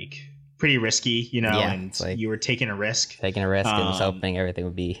like pretty risky, and like you were taking a risk and just hoping everything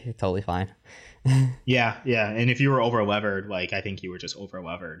would be totally fine. Yeah. And if you were over levered, like I think you were just over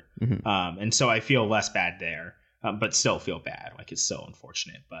levered. And so I feel less bad there, but still feel bad. Like it's so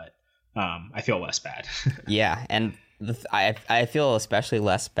unfortunate, but I feel less bad. Yeah. And I feel especially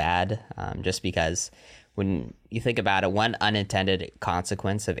less bad just because when you think about it, one unintended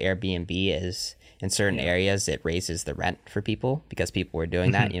consequence of Airbnb is in certain areas, it raises the rent for people, because people were doing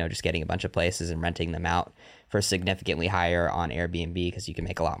that, just getting a bunch of places and renting them out for significantly higher on Airbnb, because you can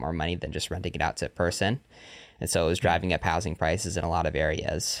make a lot more money than just renting it out to a person. And so it was driving up housing prices in a lot of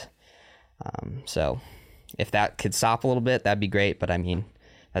areas. So if that could stop a little bit, that'd be great. But I mean,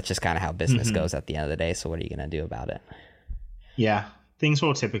 that's just kind of how business goes at the end of the day. So what are you going to do about it? Yeah, things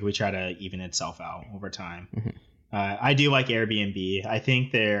will typically try to even itself out over time. I do like Airbnb. I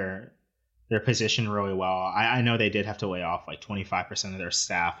think they're positioned really well. I know they did have to lay off like 25% of their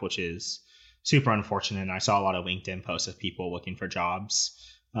staff, which is super unfortunate. And I saw a lot of LinkedIn posts of people looking for jobs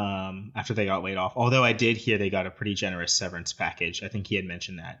after they got laid off. Although I did hear they got a pretty generous severance package. I think he had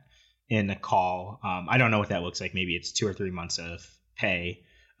mentioned that in the call. I don't know what that looks like. Maybe it's 2 or 3 months of pay,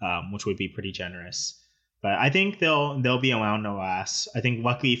 which would be pretty generous. But I think they'll be around to last. I think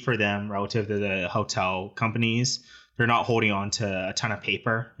luckily for them, relative to the hotel companies, they're not holding on to a ton of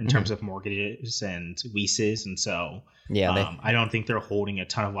paper in terms of mortgages and leases, and so I don't think they're holding a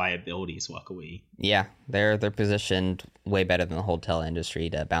ton of liabilities. Luckily, they're positioned way better than the hotel industry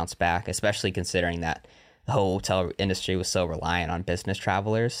to bounce back, especially considering that the whole hotel industry was so reliant on business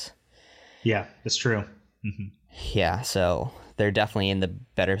travelers. Yeah, that's true. Mm-hmm. Yeah, so they're definitely in the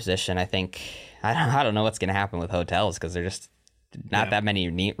better position. I think I don't know what's going to happen with hotels because they're just not that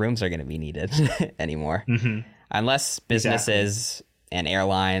many rooms are going to be needed anymore. Mm-hmm. Unless businesses and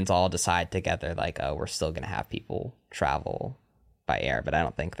airlines all decide together, like, oh, we're still going to have people travel by air, but I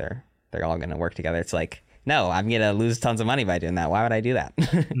don't think they're all going to work together. It's like, no, I'm going to lose tons of money by doing that. Why would I do that?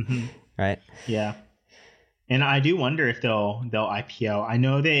 Mm-hmm. Right? Yeah. And I do wonder if they'll IPO. I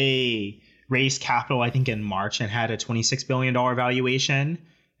know they raised capital, I think, in March and had a $26 billion valuation.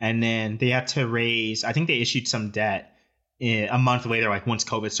 And then they had to raise, I think they issued some debt a month later, like once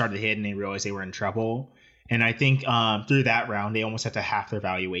COVID started to hit and they realized they were in trouble. And I think through that round, they almost had to half their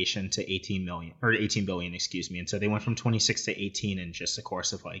valuation to 18 billion, excuse me. And so they went from 26 to 18 in just the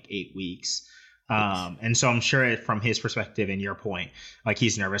course of like 8 weeks. And so I'm sure from his perspective and your point, like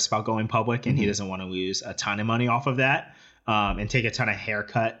he's nervous about going public and he doesn't want to lose a ton of money off of that and take a ton of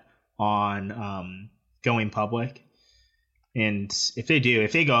haircut on going public. And if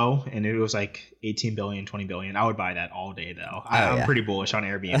they go and it was like 18 billion, 20 billion, I would buy that all day though. I'm pretty bullish on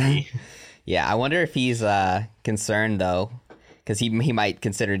Airbnb. Yeah, I wonder if he's concerned though, because he might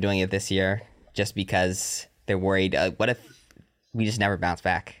consider doing it this year just because they're worried. What if we just never bounce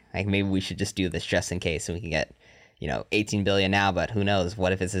back? Like maybe we should just do this just in case so we can get, 18 billion now, but who knows?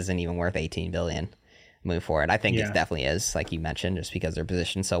 What if this isn't even worth 18 billion moving forward? I think it definitely is, like you mentioned, just because they're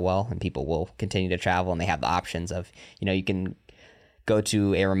positioned so well and people will continue to travel and they have the options of, you can go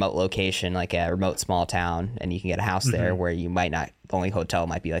to a remote location, like a remote small town, and you can get a house there where you might not, the only hotel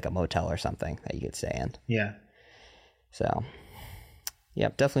might be like a motel or something that you could stay in. Yeah. So,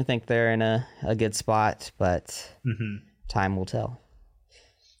 definitely think they're in a good spot, but time will tell.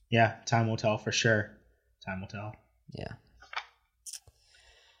 Yeah, time will tell for sure. Time will tell. Yeah.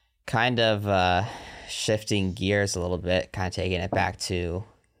 Kind of shifting gears a little bit, kind of taking it back to,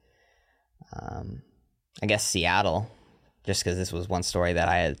 I guess, Seattle. Just because this was one story that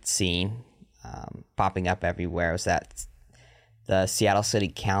I had seen popping up everywhere, was that the Seattle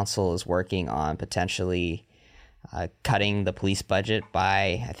City Council is working on potentially cutting the police budget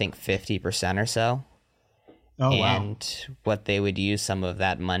by, I think, 50% or so. Oh, and what they would use some of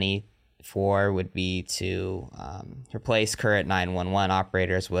that money for would be to replace current 911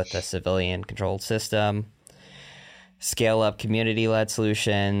 operators with a civilian-controlled system, scale up community-led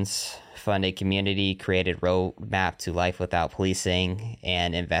solutions, fund a community-created roadmap to life without policing,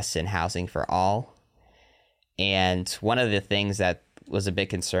 and invest in housing for all. And one of the things that was a bit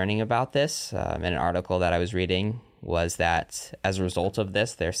concerning about this, in an article that I was reading, was that as a result of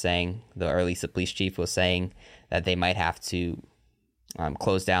this, they're saying, or at least the police chief was saying, that they might have to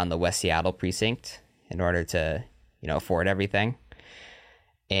close down the West Seattle precinct in order to, afford everything.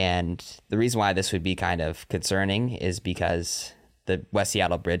 And the reason why this would be kind of concerning is because the West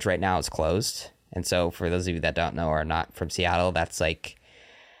Seattle Bridge right now is closed. And so for those of you that don't know or are not from Seattle, that's like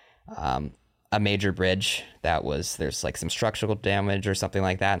a major bridge there's like some structural damage or something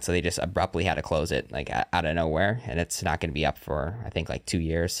like that. And so they just abruptly had to close it like out of nowhere. And it's not going to be up for, I think, like 3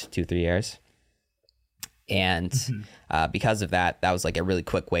 years. And because of that was like a really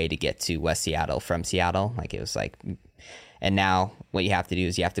quick way to get to West Seattle from Seattle. Like it was like, and now what you have to do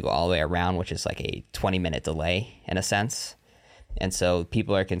is you have to go all the way around, which is like a 20-minute delay in a sense. And so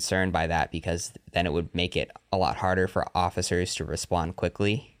people are concerned by that because then it would make it a lot harder for officers to respond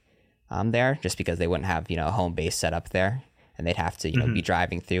quickly there, just because they wouldn't have, a home base set up there, and they'd have to, be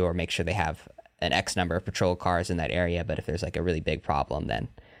driving through or make sure they have an X number of patrol cars in that area. But if there's like a really big problem, then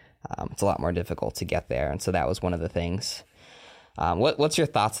it's a lot more difficult to get there. And so that was one of the things. What's your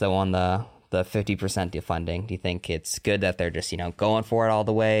thoughts though on the 50% defunding? Do you think it's good that they're just, going for it all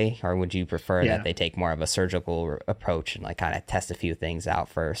the way? Or would you prefer that they take more of a surgical approach and like kind of test a few things out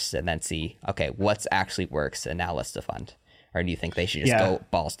first and then see, okay, what's actually works and now let's defund? Or do you think they should just go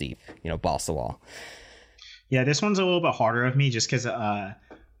balls deep, balls to the wall? Yeah, this one's a little bit harder of me just because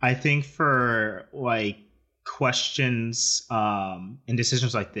I think for like questions and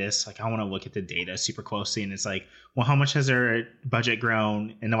decisions like this, like I want to look at the data super closely, and it's like, well, how much has their budget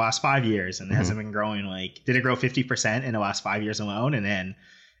grown in the last 5 years? And it hasn't been growing. Like, did it grow 50% in the last 5 years alone? And then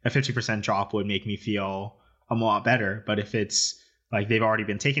a 50% drop would make me feel a lot better. But if it's like they've already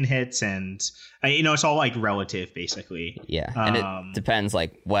been taking hits and, it's all like relative basically. Yeah. And it depends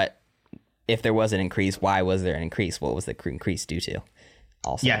like if there was an increase, why was there an increase? What was the increase due to?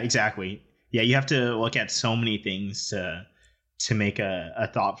 Also. Yeah, exactly. Yeah, you have to look at so many things to make a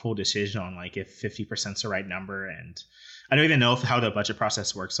thoughtful decision on like if 50% is the right number. And I don't even know how the budget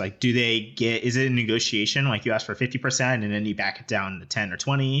process works. Like, is it a negotiation? Like you ask for 50% and then you back it down to 10 or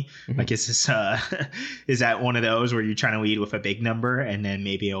 20? Mm-hmm. Like, is this, is that one of those where you're trying to lead with a big number and then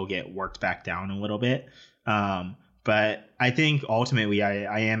maybe it'll get worked back down a little bit? But I think ultimately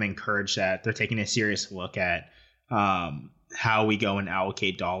I am encouraged that they're taking a serious look at how we go and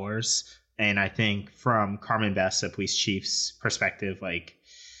allocate dollars. And I think from Carmen Best, the police chief's perspective, like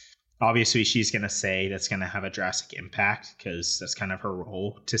obviously she's going to say that's going to have a drastic impact because that's kind of her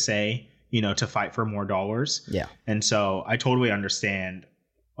role to say, to fight for more dollars. Yeah. And so I totally understand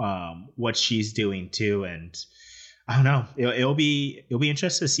what she's doing too. And I don't know, it'll be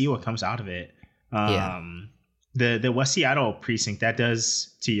interesting to see what comes out of it. The West Seattle precinct, that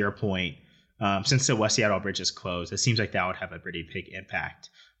does, to your point, since the West Seattle bridge is closed, it seems like that would have a pretty big impact.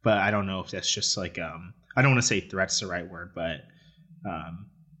 But I don't know if that's just like, I don't want to say threat's the right word, but,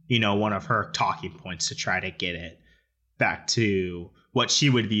 one of her talking points to try to get it back to what she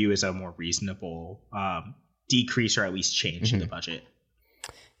would view as a more reasonable decrease or at least change in the budget.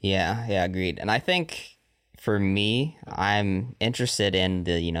 Yeah, agreed. And I think for me, I'm interested in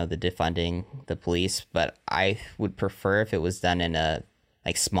the defunding the police, but I would prefer if it was done in a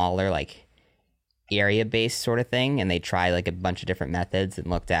like smaller, like area-based sort of thing, and they try like a bunch of different methods and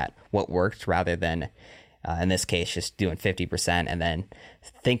looked at what worked rather than in this case just doing 50% and then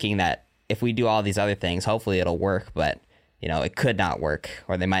thinking that if we do all these other things hopefully it'll work, but it could not work,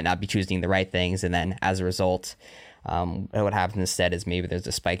 or they might not be choosing the right things, and then as a result what happens instead is maybe there's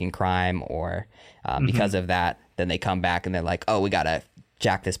a spike in crime, or because of that then they come back and they're like, oh, we gotta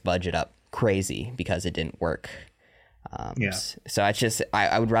jack this budget up crazy because it didn't work. So it's just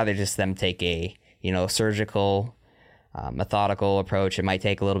I would rather just them take a surgical, methodical approach. It might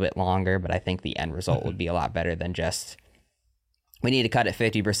take a little bit longer, but I think the end result would be a lot better than just, we need to cut it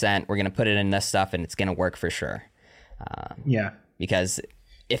 50%. We're going to put it in this stuff and it's going to work for sure. Because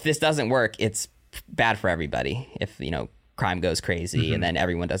if this doesn't work, it's bad for everybody. If, crime goes crazy and then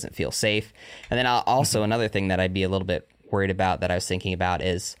everyone doesn't feel safe. And then also another thing that I'd be a little bit worried about that I was thinking about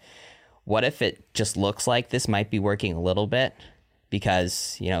is, what if it just looks like this might be working a little bit,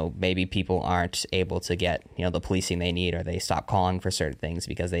 because, maybe people aren't able to get, the policing they need, or they stop calling for certain things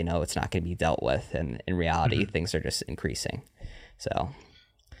because they know it's not going to be dealt with. And in reality, things are just increasing. So,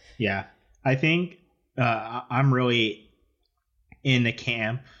 yeah, I think I'm really in the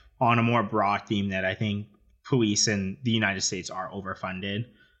camp on a more broad theme that I think police in the United States are overfunded.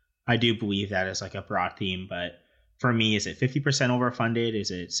 I do believe that is like a broad theme, but for me, is it 50% overfunded?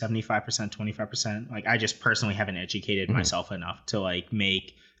 Is it 75%, 25%? Like, I just personally haven't educated myself enough to like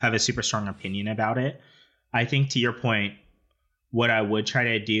have a super strong opinion about it. I think to your point, what I would try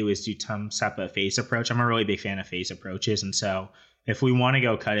to do is do some type of phase approach. I'm a really big fan of phase approaches. And so if we want to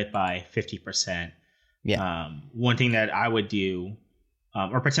go cut it by 50%, one thing that I would do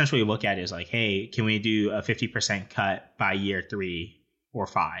or potentially look at is like, hey, can we do a 50% cut by year 3 or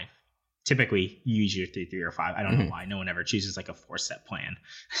 5? Typically, you use year 3, 3, or 5. I don't know why. No one ever chooses like a 4-step plan.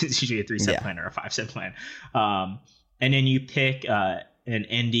 It's usually a 3-step plan or a 5-step plan. And then you pick an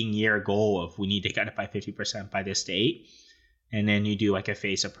ending year goal of, we need to cut it by 50% by this date. And then you do like a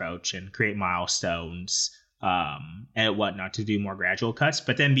phase approach and create milestones and whatnot to do more gradual cuts.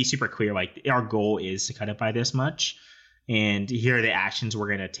 But then be super clear, like, our goal is to cut it by this much. And here are the actions we're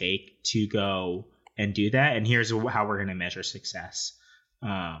going to take to go and do that. And here's how we're going to measure success.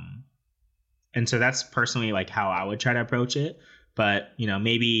 And so that's personally like how I would try to approach it. But,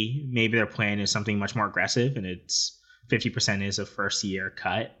 maybe their plan is something much more aggressive and it's 50% is a first year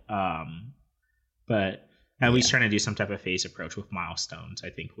cut. But at least trying to do some type of phase approach with milestones, I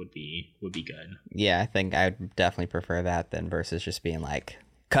think would be good. Yeah, I think I'd definitely prefer that than versus just being like,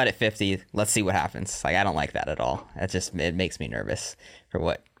 cut at 50, let's see what happens. Like, I don't like that at all. It makes me nervous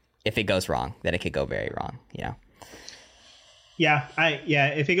for if it goes wrong, then it could go very wrong, Yeah,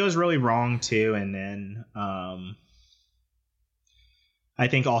 if it goes really wrong too, and then I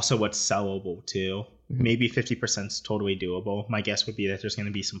think also what's sellable too. Maybe 50% is totally doable. My guess would be that there's going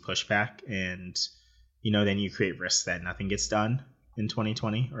to be some pushback, and then you create risk that nothing gets done in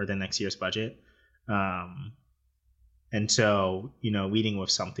 2020 or the next year's budget. And so, leading with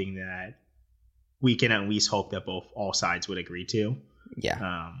something that we can at least hope that all sides would agree to.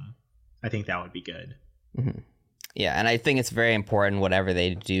 Yeah. I think that would be good. Yeah, and I think it's very important whatever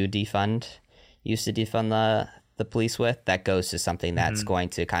they do used to defund the police with, that goes to something that's going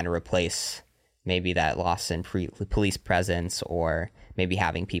to kind of replace maybe that loss in police presence, or maybe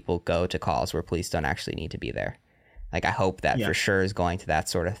having people go to calls where police don't actually need to be there. Like, I hope that for sure is going to that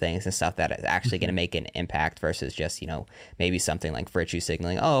sort of things and stuff that is actually going to make an impact versus just, maybe something like virtue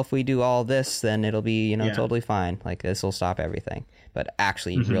signaling. Oh, if we do all this, then it'll be, totally fine. Like, this will stop everything. But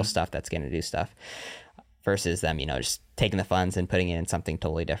actually real stuff that's going to do stuff versus them, just taking the funds and putting it in something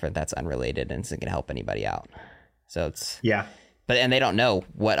totally different that's unrelated and isn't going to help anybody out. So it's... Yeah. But, and they don't know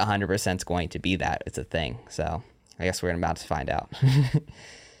what 100% is going to be that. It's a thing. So I guess we're about to find out.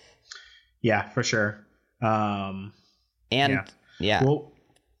 Yeah, for sure. Well,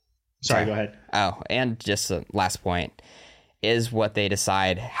 sorry, go ahead. Oh, and just the last point is what they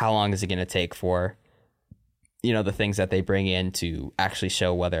decide. How long is it going to take for, the things that they bring in to actually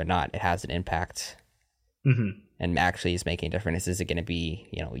show whether or not it has an impact and actually is making a difference? Is it going to be,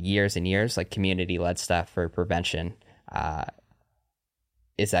 years and years, like community-led stuff for prevention?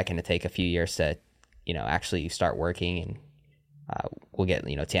 Is that going to take a few years to, actually start working and we'll get,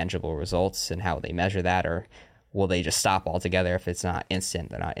 tangible results, and how they measure that? Or will they just stop altogether if it's not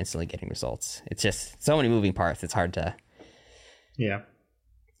instant? They're not instantly getting results. It's just so many moving parts. It's hard to. Yeah.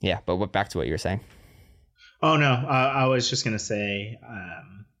 Yeah. But back to what you were saying. Oh, no. I was just going to say,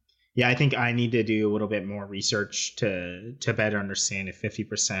 I think I need to do a little bit more research to better understand if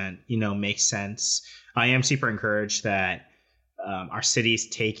 50%, makes sense. I am super encouraged that our city's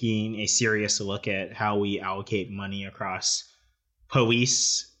taking a serious look at how we allocate money across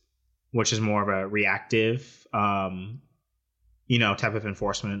police, which is more of a reactive, type of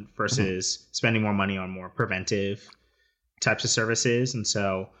enforcement versus spending more money on more preventive types of services. And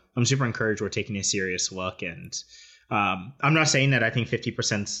so I'm super encouraged we're taking a serious look. And I'm not saying that I think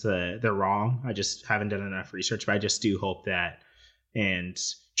 50%'s they're wrong. I just haven't done enough research, but I just do hope that, and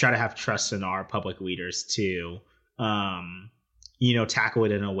try to have trust in our public leaders to, tackle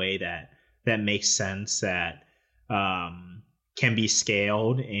it in a way that makes sense, that can be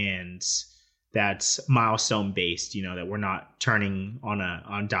scaled, and that's milestone based, that we're not turning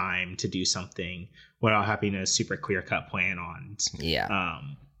on dime to do something without having a super clear cut plan on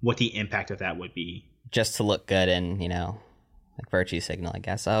what the impact of that would be. Just to look good and, like virtue signal, I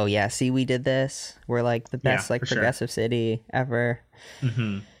guess. Oh yeah, see, we did this. We're like the best progressive city ever.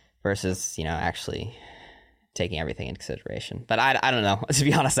 Versus, actually taking everything into consideration. But I don't know. To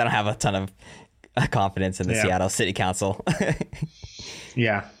be honest, I don't have a ton of confidence in the Seattle City Council.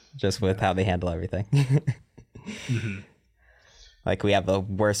 Yeah. Just with how they handle everything. Like, we have the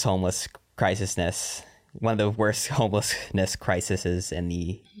worst homeless crisisness, one of the worst homelessness crises in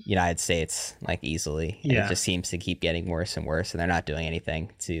the United States, like, easily. And it just seems to keep getting worse and worse, and they're not doing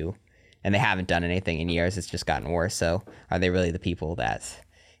anything and they haven't done anything in years. It's just gotten worse. So are they really the people that,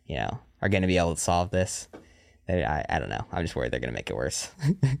 are going to be able to solve this? I don't know. I'm just worried they're going to make it worse.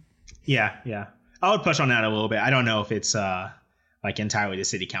 Yeah. I would push on that a little bit. I don't know if it's entirely the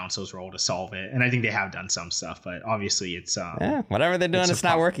city council's role to solve it. And I think they have done some stuff, but obviously it's whatever they're doing, it's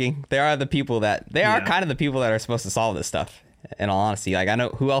not working. They are the people that are kind of the people that are supposed to solve this stuff. In all honesty, like, I know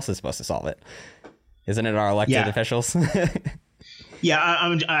who else is supposed to solve it. Isn't it our elected officials? I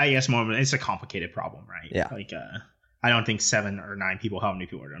guess more of it's a complicated problem, right? Yeah. Like, I don't think 7 or 9 people, how many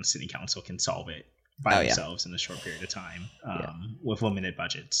people are on the city council, can solve it by themselves in a short period of time with limited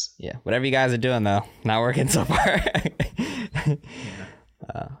budgets. Yeah. Whatever you guys are doing, though, not working so far.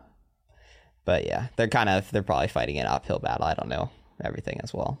 But yeah, they're probably fighting an uphill battle. I don't know everything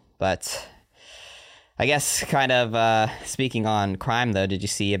as well. But I guess kind of speaking on crime, though, did you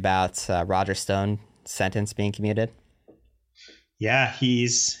see about Roger Stone sentence being commuted? Yeah,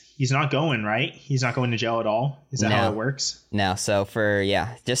 he's not going, right? He's not going to jail at all. Is that how it works? No. So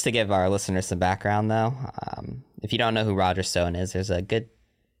just to give our listeners some background, though, if you don't know who Roger Stone is, there's a good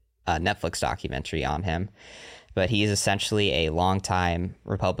Netflix documentary on him. But he's essentially a longtime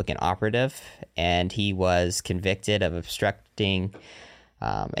Republican operative, and he was convicted of obstructing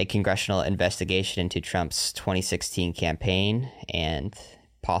a congressional investigation into Trump's 2016 campaign and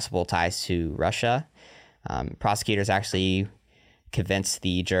possible ties to Russia. Prosecutors actually convinced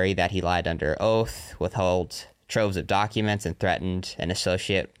the jury that he lied under oath, withheld troves of documents, and threatened an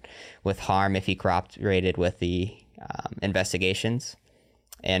associate with harm if he cooperated with the investigations.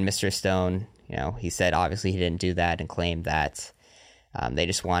 And Mr. Stone, he said obviously he didn't do that, and claimed that they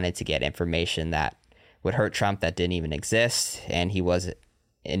just wanted to get information that would hurt Trump that didn't even exist. And he was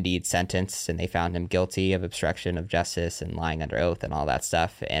indeed sentenced, and they found him guilty of obstruction of justice and lying under oath and all that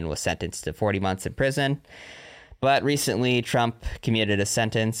stuff, and was sentenced to 40 months in prison. But recently, Trump commuted a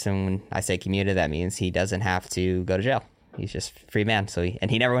sentence, and when I say commuted, that means he doesn't have to go to jail. He's just a free man,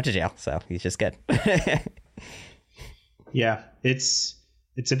 and he never went to jail, so he's just good. Yeah, it's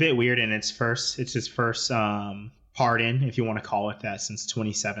a bit weird, and it's his first pardon, if you want to call it that, since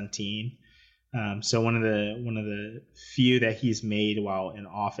 2017. So one of the few that he's made while in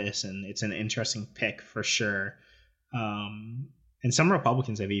office, and it's an interesting pick for sure. And some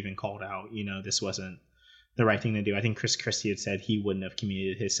Republicans have even called out, this wasn't the right thing to do. I think Chris Christie had said he wouldn't have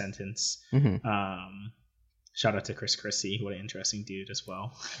commuted his sentence. Mm-hmm. Shout out to Chris Christie. What an interesting dude as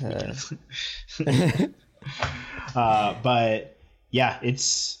well. But yeah,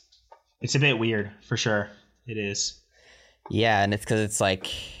 it's a bit weird for sure. It is. Yeah, and it's because it's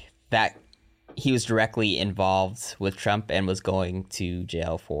like that he was directly involved with Trump and was going to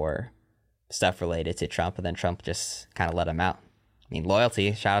jail for stuff related to Trump, and then Trump just kind of let him out. I mean,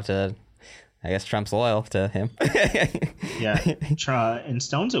 loyalty. Shout out to, I guess Trump's loyal to him. Yeah, and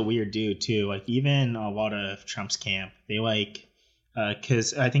Stone's a weird dude too. Like even a lot of Trump's camp, they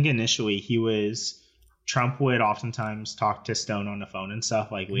because I think initially Trump would oftentimes talk to Stone on the phone and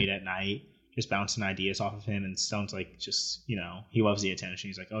stuff like late at night, just bouncing ideas off of him. And Stone's like, just, he loves the attention.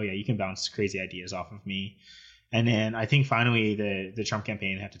 He's like, oh yeah, you can bounce crazy ideas off of me. And then I think finally the Trump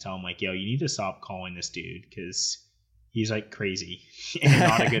campaign had to tell him like, yo, you need to stop calling this dude because he's like crazy and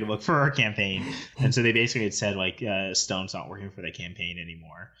not a good look for our campaign. And so they basically had said like, Stone's not working for the campaign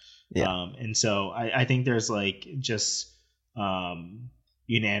anymore. Yeah. And so I think there's like just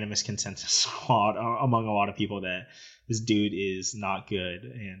unanimous consensus among a lot of people that this dude is not good.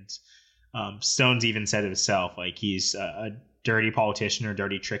 And Stone's even said himself, like he's a dirty politician or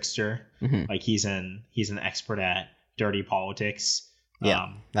dirty trickster. Mm-hmm. Like he's an expert at dirty politics.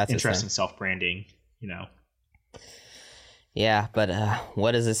 Yeah, that's interesting self-branding, Yeah, but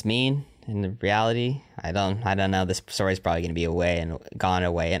what does this mean in the reality? I don't know. This story's probably going to be gone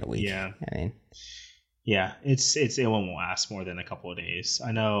away in a week. Yeah, I mean, yeah, it won't last more than a couple of days.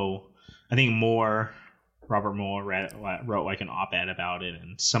 I think Robert Moore wrote like an op-ed about it,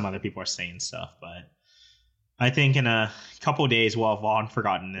 and some other people are saying stuff, but I think in a couple of days we'll have long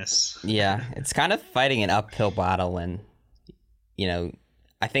forgotten this. Yeah, it's kind of fighting an uphill battle, and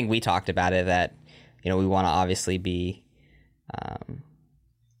I think we talked about it that we want to obviously be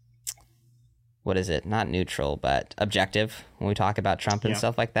what is it? Not neutral, but objective when we talk about Trump and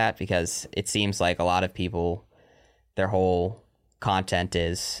stuff like that, because it seems like a lot of people, their whole content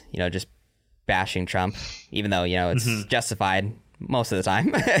is just bashing Trump, even though it's justified most of the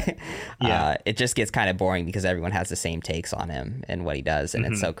time. It just gets kind of boring because everyone has the same takes on him and what he does, and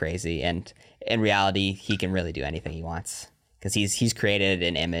it's so crazy. And in reality, he can really do anything he wants because he's created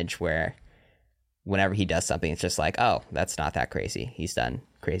an image where whenever he does something, it's just like, oh, that's not that crazy. He's done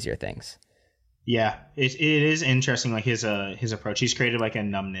crazier things. Yeah, it is interesting, like his approach. He's created like a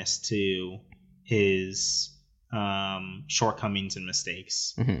numbness to his shortcomings and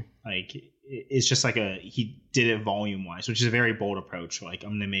mistakes. Mm-hmm. Like it's just like he did it volume wise, which is a very bold approach. Like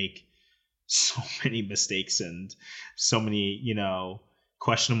I'm gonna make so many mistakes and so many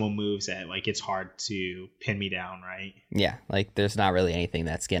questionable moves that like it's hard to pin me down, right? Yeah, like there's not really anything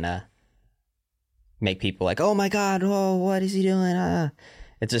that's gonna make people like, oh my god, oh, what is he doing?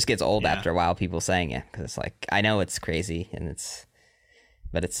 It just gets old after a while, people saying it, because it's like, I know it's crazy,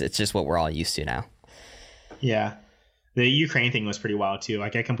 but it's just what we're all used to now. Yeah. The Ukraine thing was pretty wild too.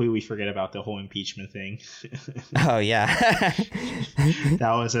 Like I completely forget about the whole impeachment thing. Oh yeah.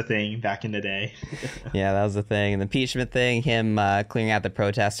 That was a thing back in the day. Yeah, that was the thing. The impeachment thing, him clearing out the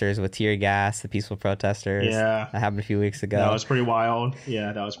protesters with tear gas, the peaceful protesters. Yeah. That happened a few weeks ago. That was pretty wild.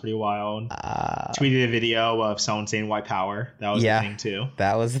 Yeah, that was pretty wild. Tweeted a video of someone saying white power. That was the thing too.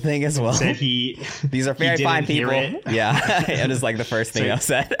 That was the thing as well. Said these are very fine people. Yeah. It was like the first thing I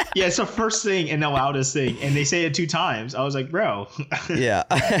said. Yeah, it's the first thing and the loudest thing. And they say it 2 times. I was like, bro. Yeah.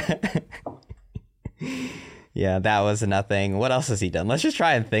 Yeah, that was nothing. What else has he done? Let's just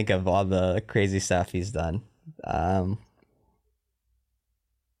try and think of all the crazy stuff he's done.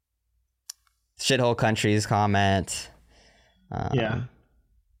 Shithole countries comment. Yeah.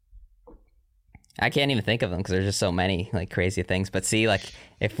 I can't even think of them because there's just so many like crazy things. But see, like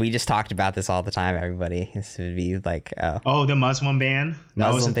if we just talked about this all the time, everybody, this would be like, oh, the Muslim ban.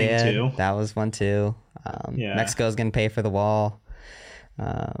 That was a thing too. That was one too. Mexico's gonna pay for the wall.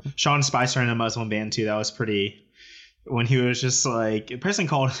 Sean Spicer in a Muslim ban too. That was pretty. When he was just like, the person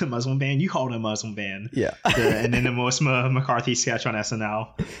called it a Muslim ban, you called it a Muslim ban. Yeah. And then the Melissa McCarthy sketch on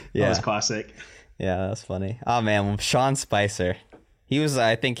SNL. That was classic. Yeah, that was funny. Oh man, Sean Spicer.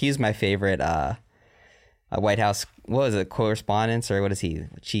 I think he's my favorite a White House, what was it, correspondence, or what is he,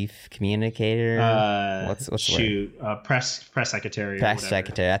 chief communicator? What's the word? Press secretary. Press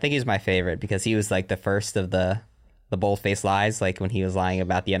secretary. I think he was my favorite because he was like the first of the bold-faced lies, like when he was lying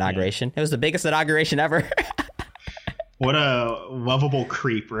about the inauguration. It was the biggest inauguration ever. What a lovable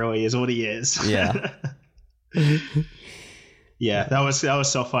creep, really, is what he is. Yeah. Yeah, that was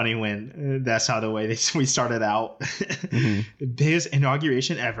so funny when that's how the way we started out. The biggest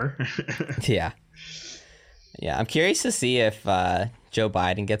inauguration ever. Yeah. Yeah, I'm curious to see if Joe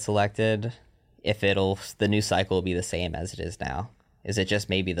Biden gets elected, if the new cycle will be the same as it is now. Is it just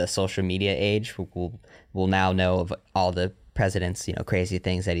maybe the social media age? We'll now know of all the president's, crazy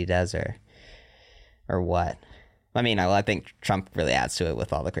things that he does, or what? I mean, I think Trump really adds to it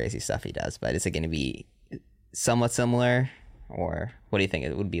with all the crazy stuff he does, but is it going to be somewhat similar, or what do you think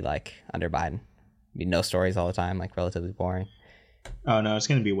it would be like under Biden? Be no stories all the time, like relatively boring? Oh no, it's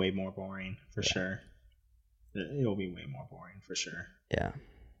going to be way more boring for sure. It'll be way more boring for sure. Yeah.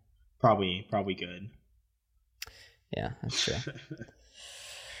 Probably good. Yeah, that's true.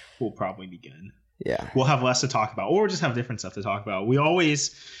 We'll probably be good. Yeah. We'll have less to talk about, or just have different stuff to talk about.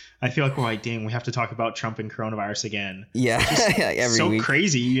 I feel like we're like, dang, we have to talk about Trump and coronavirus again. Yeah. Every so week.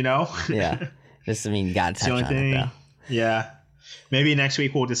 Crazy, Yeah. Gotta touch on it, though. Yeah. Maybe next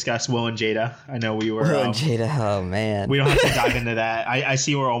week we'll discuss Will and Jada. I know we were... Will and Jada, oh man. We don't have to dive into that. I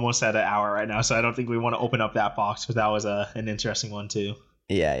see we're almost at an hour right now, so I don't think we want to open up that box, but that was an interesting one too.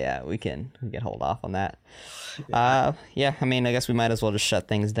 Yeah, we can hold off on that. Yeah, I mean, I guess we might as well just shut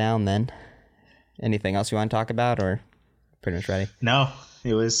things down then. Anything else you want to talk about, or pretty much ready? No,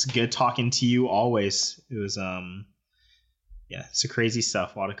 it was good talking to you always. It was, it's a crazy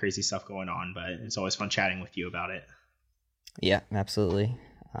stuff, a lot of crazy stuff going on, but it's always fun chatting with you about it. Yeah, absolutely.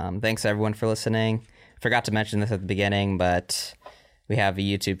 Thanks everyone for listening. Forgot to mention this at the beginning, but we have a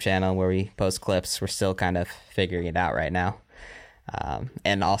YouTube channel where we post clips. We're still kind of figuring it out right now.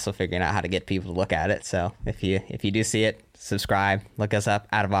 And also figuring out how to get people to look at it. So if you do see it, subscribe, look us up,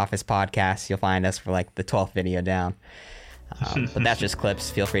 Out of Office Podcast. You'll find us for like the 12th video down. But that's just clips.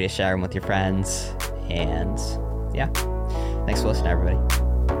 Feel free to share them with your friends. And yeah, thanks for listening, everybody.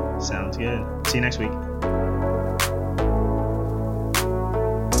 Sounds good. See you next week.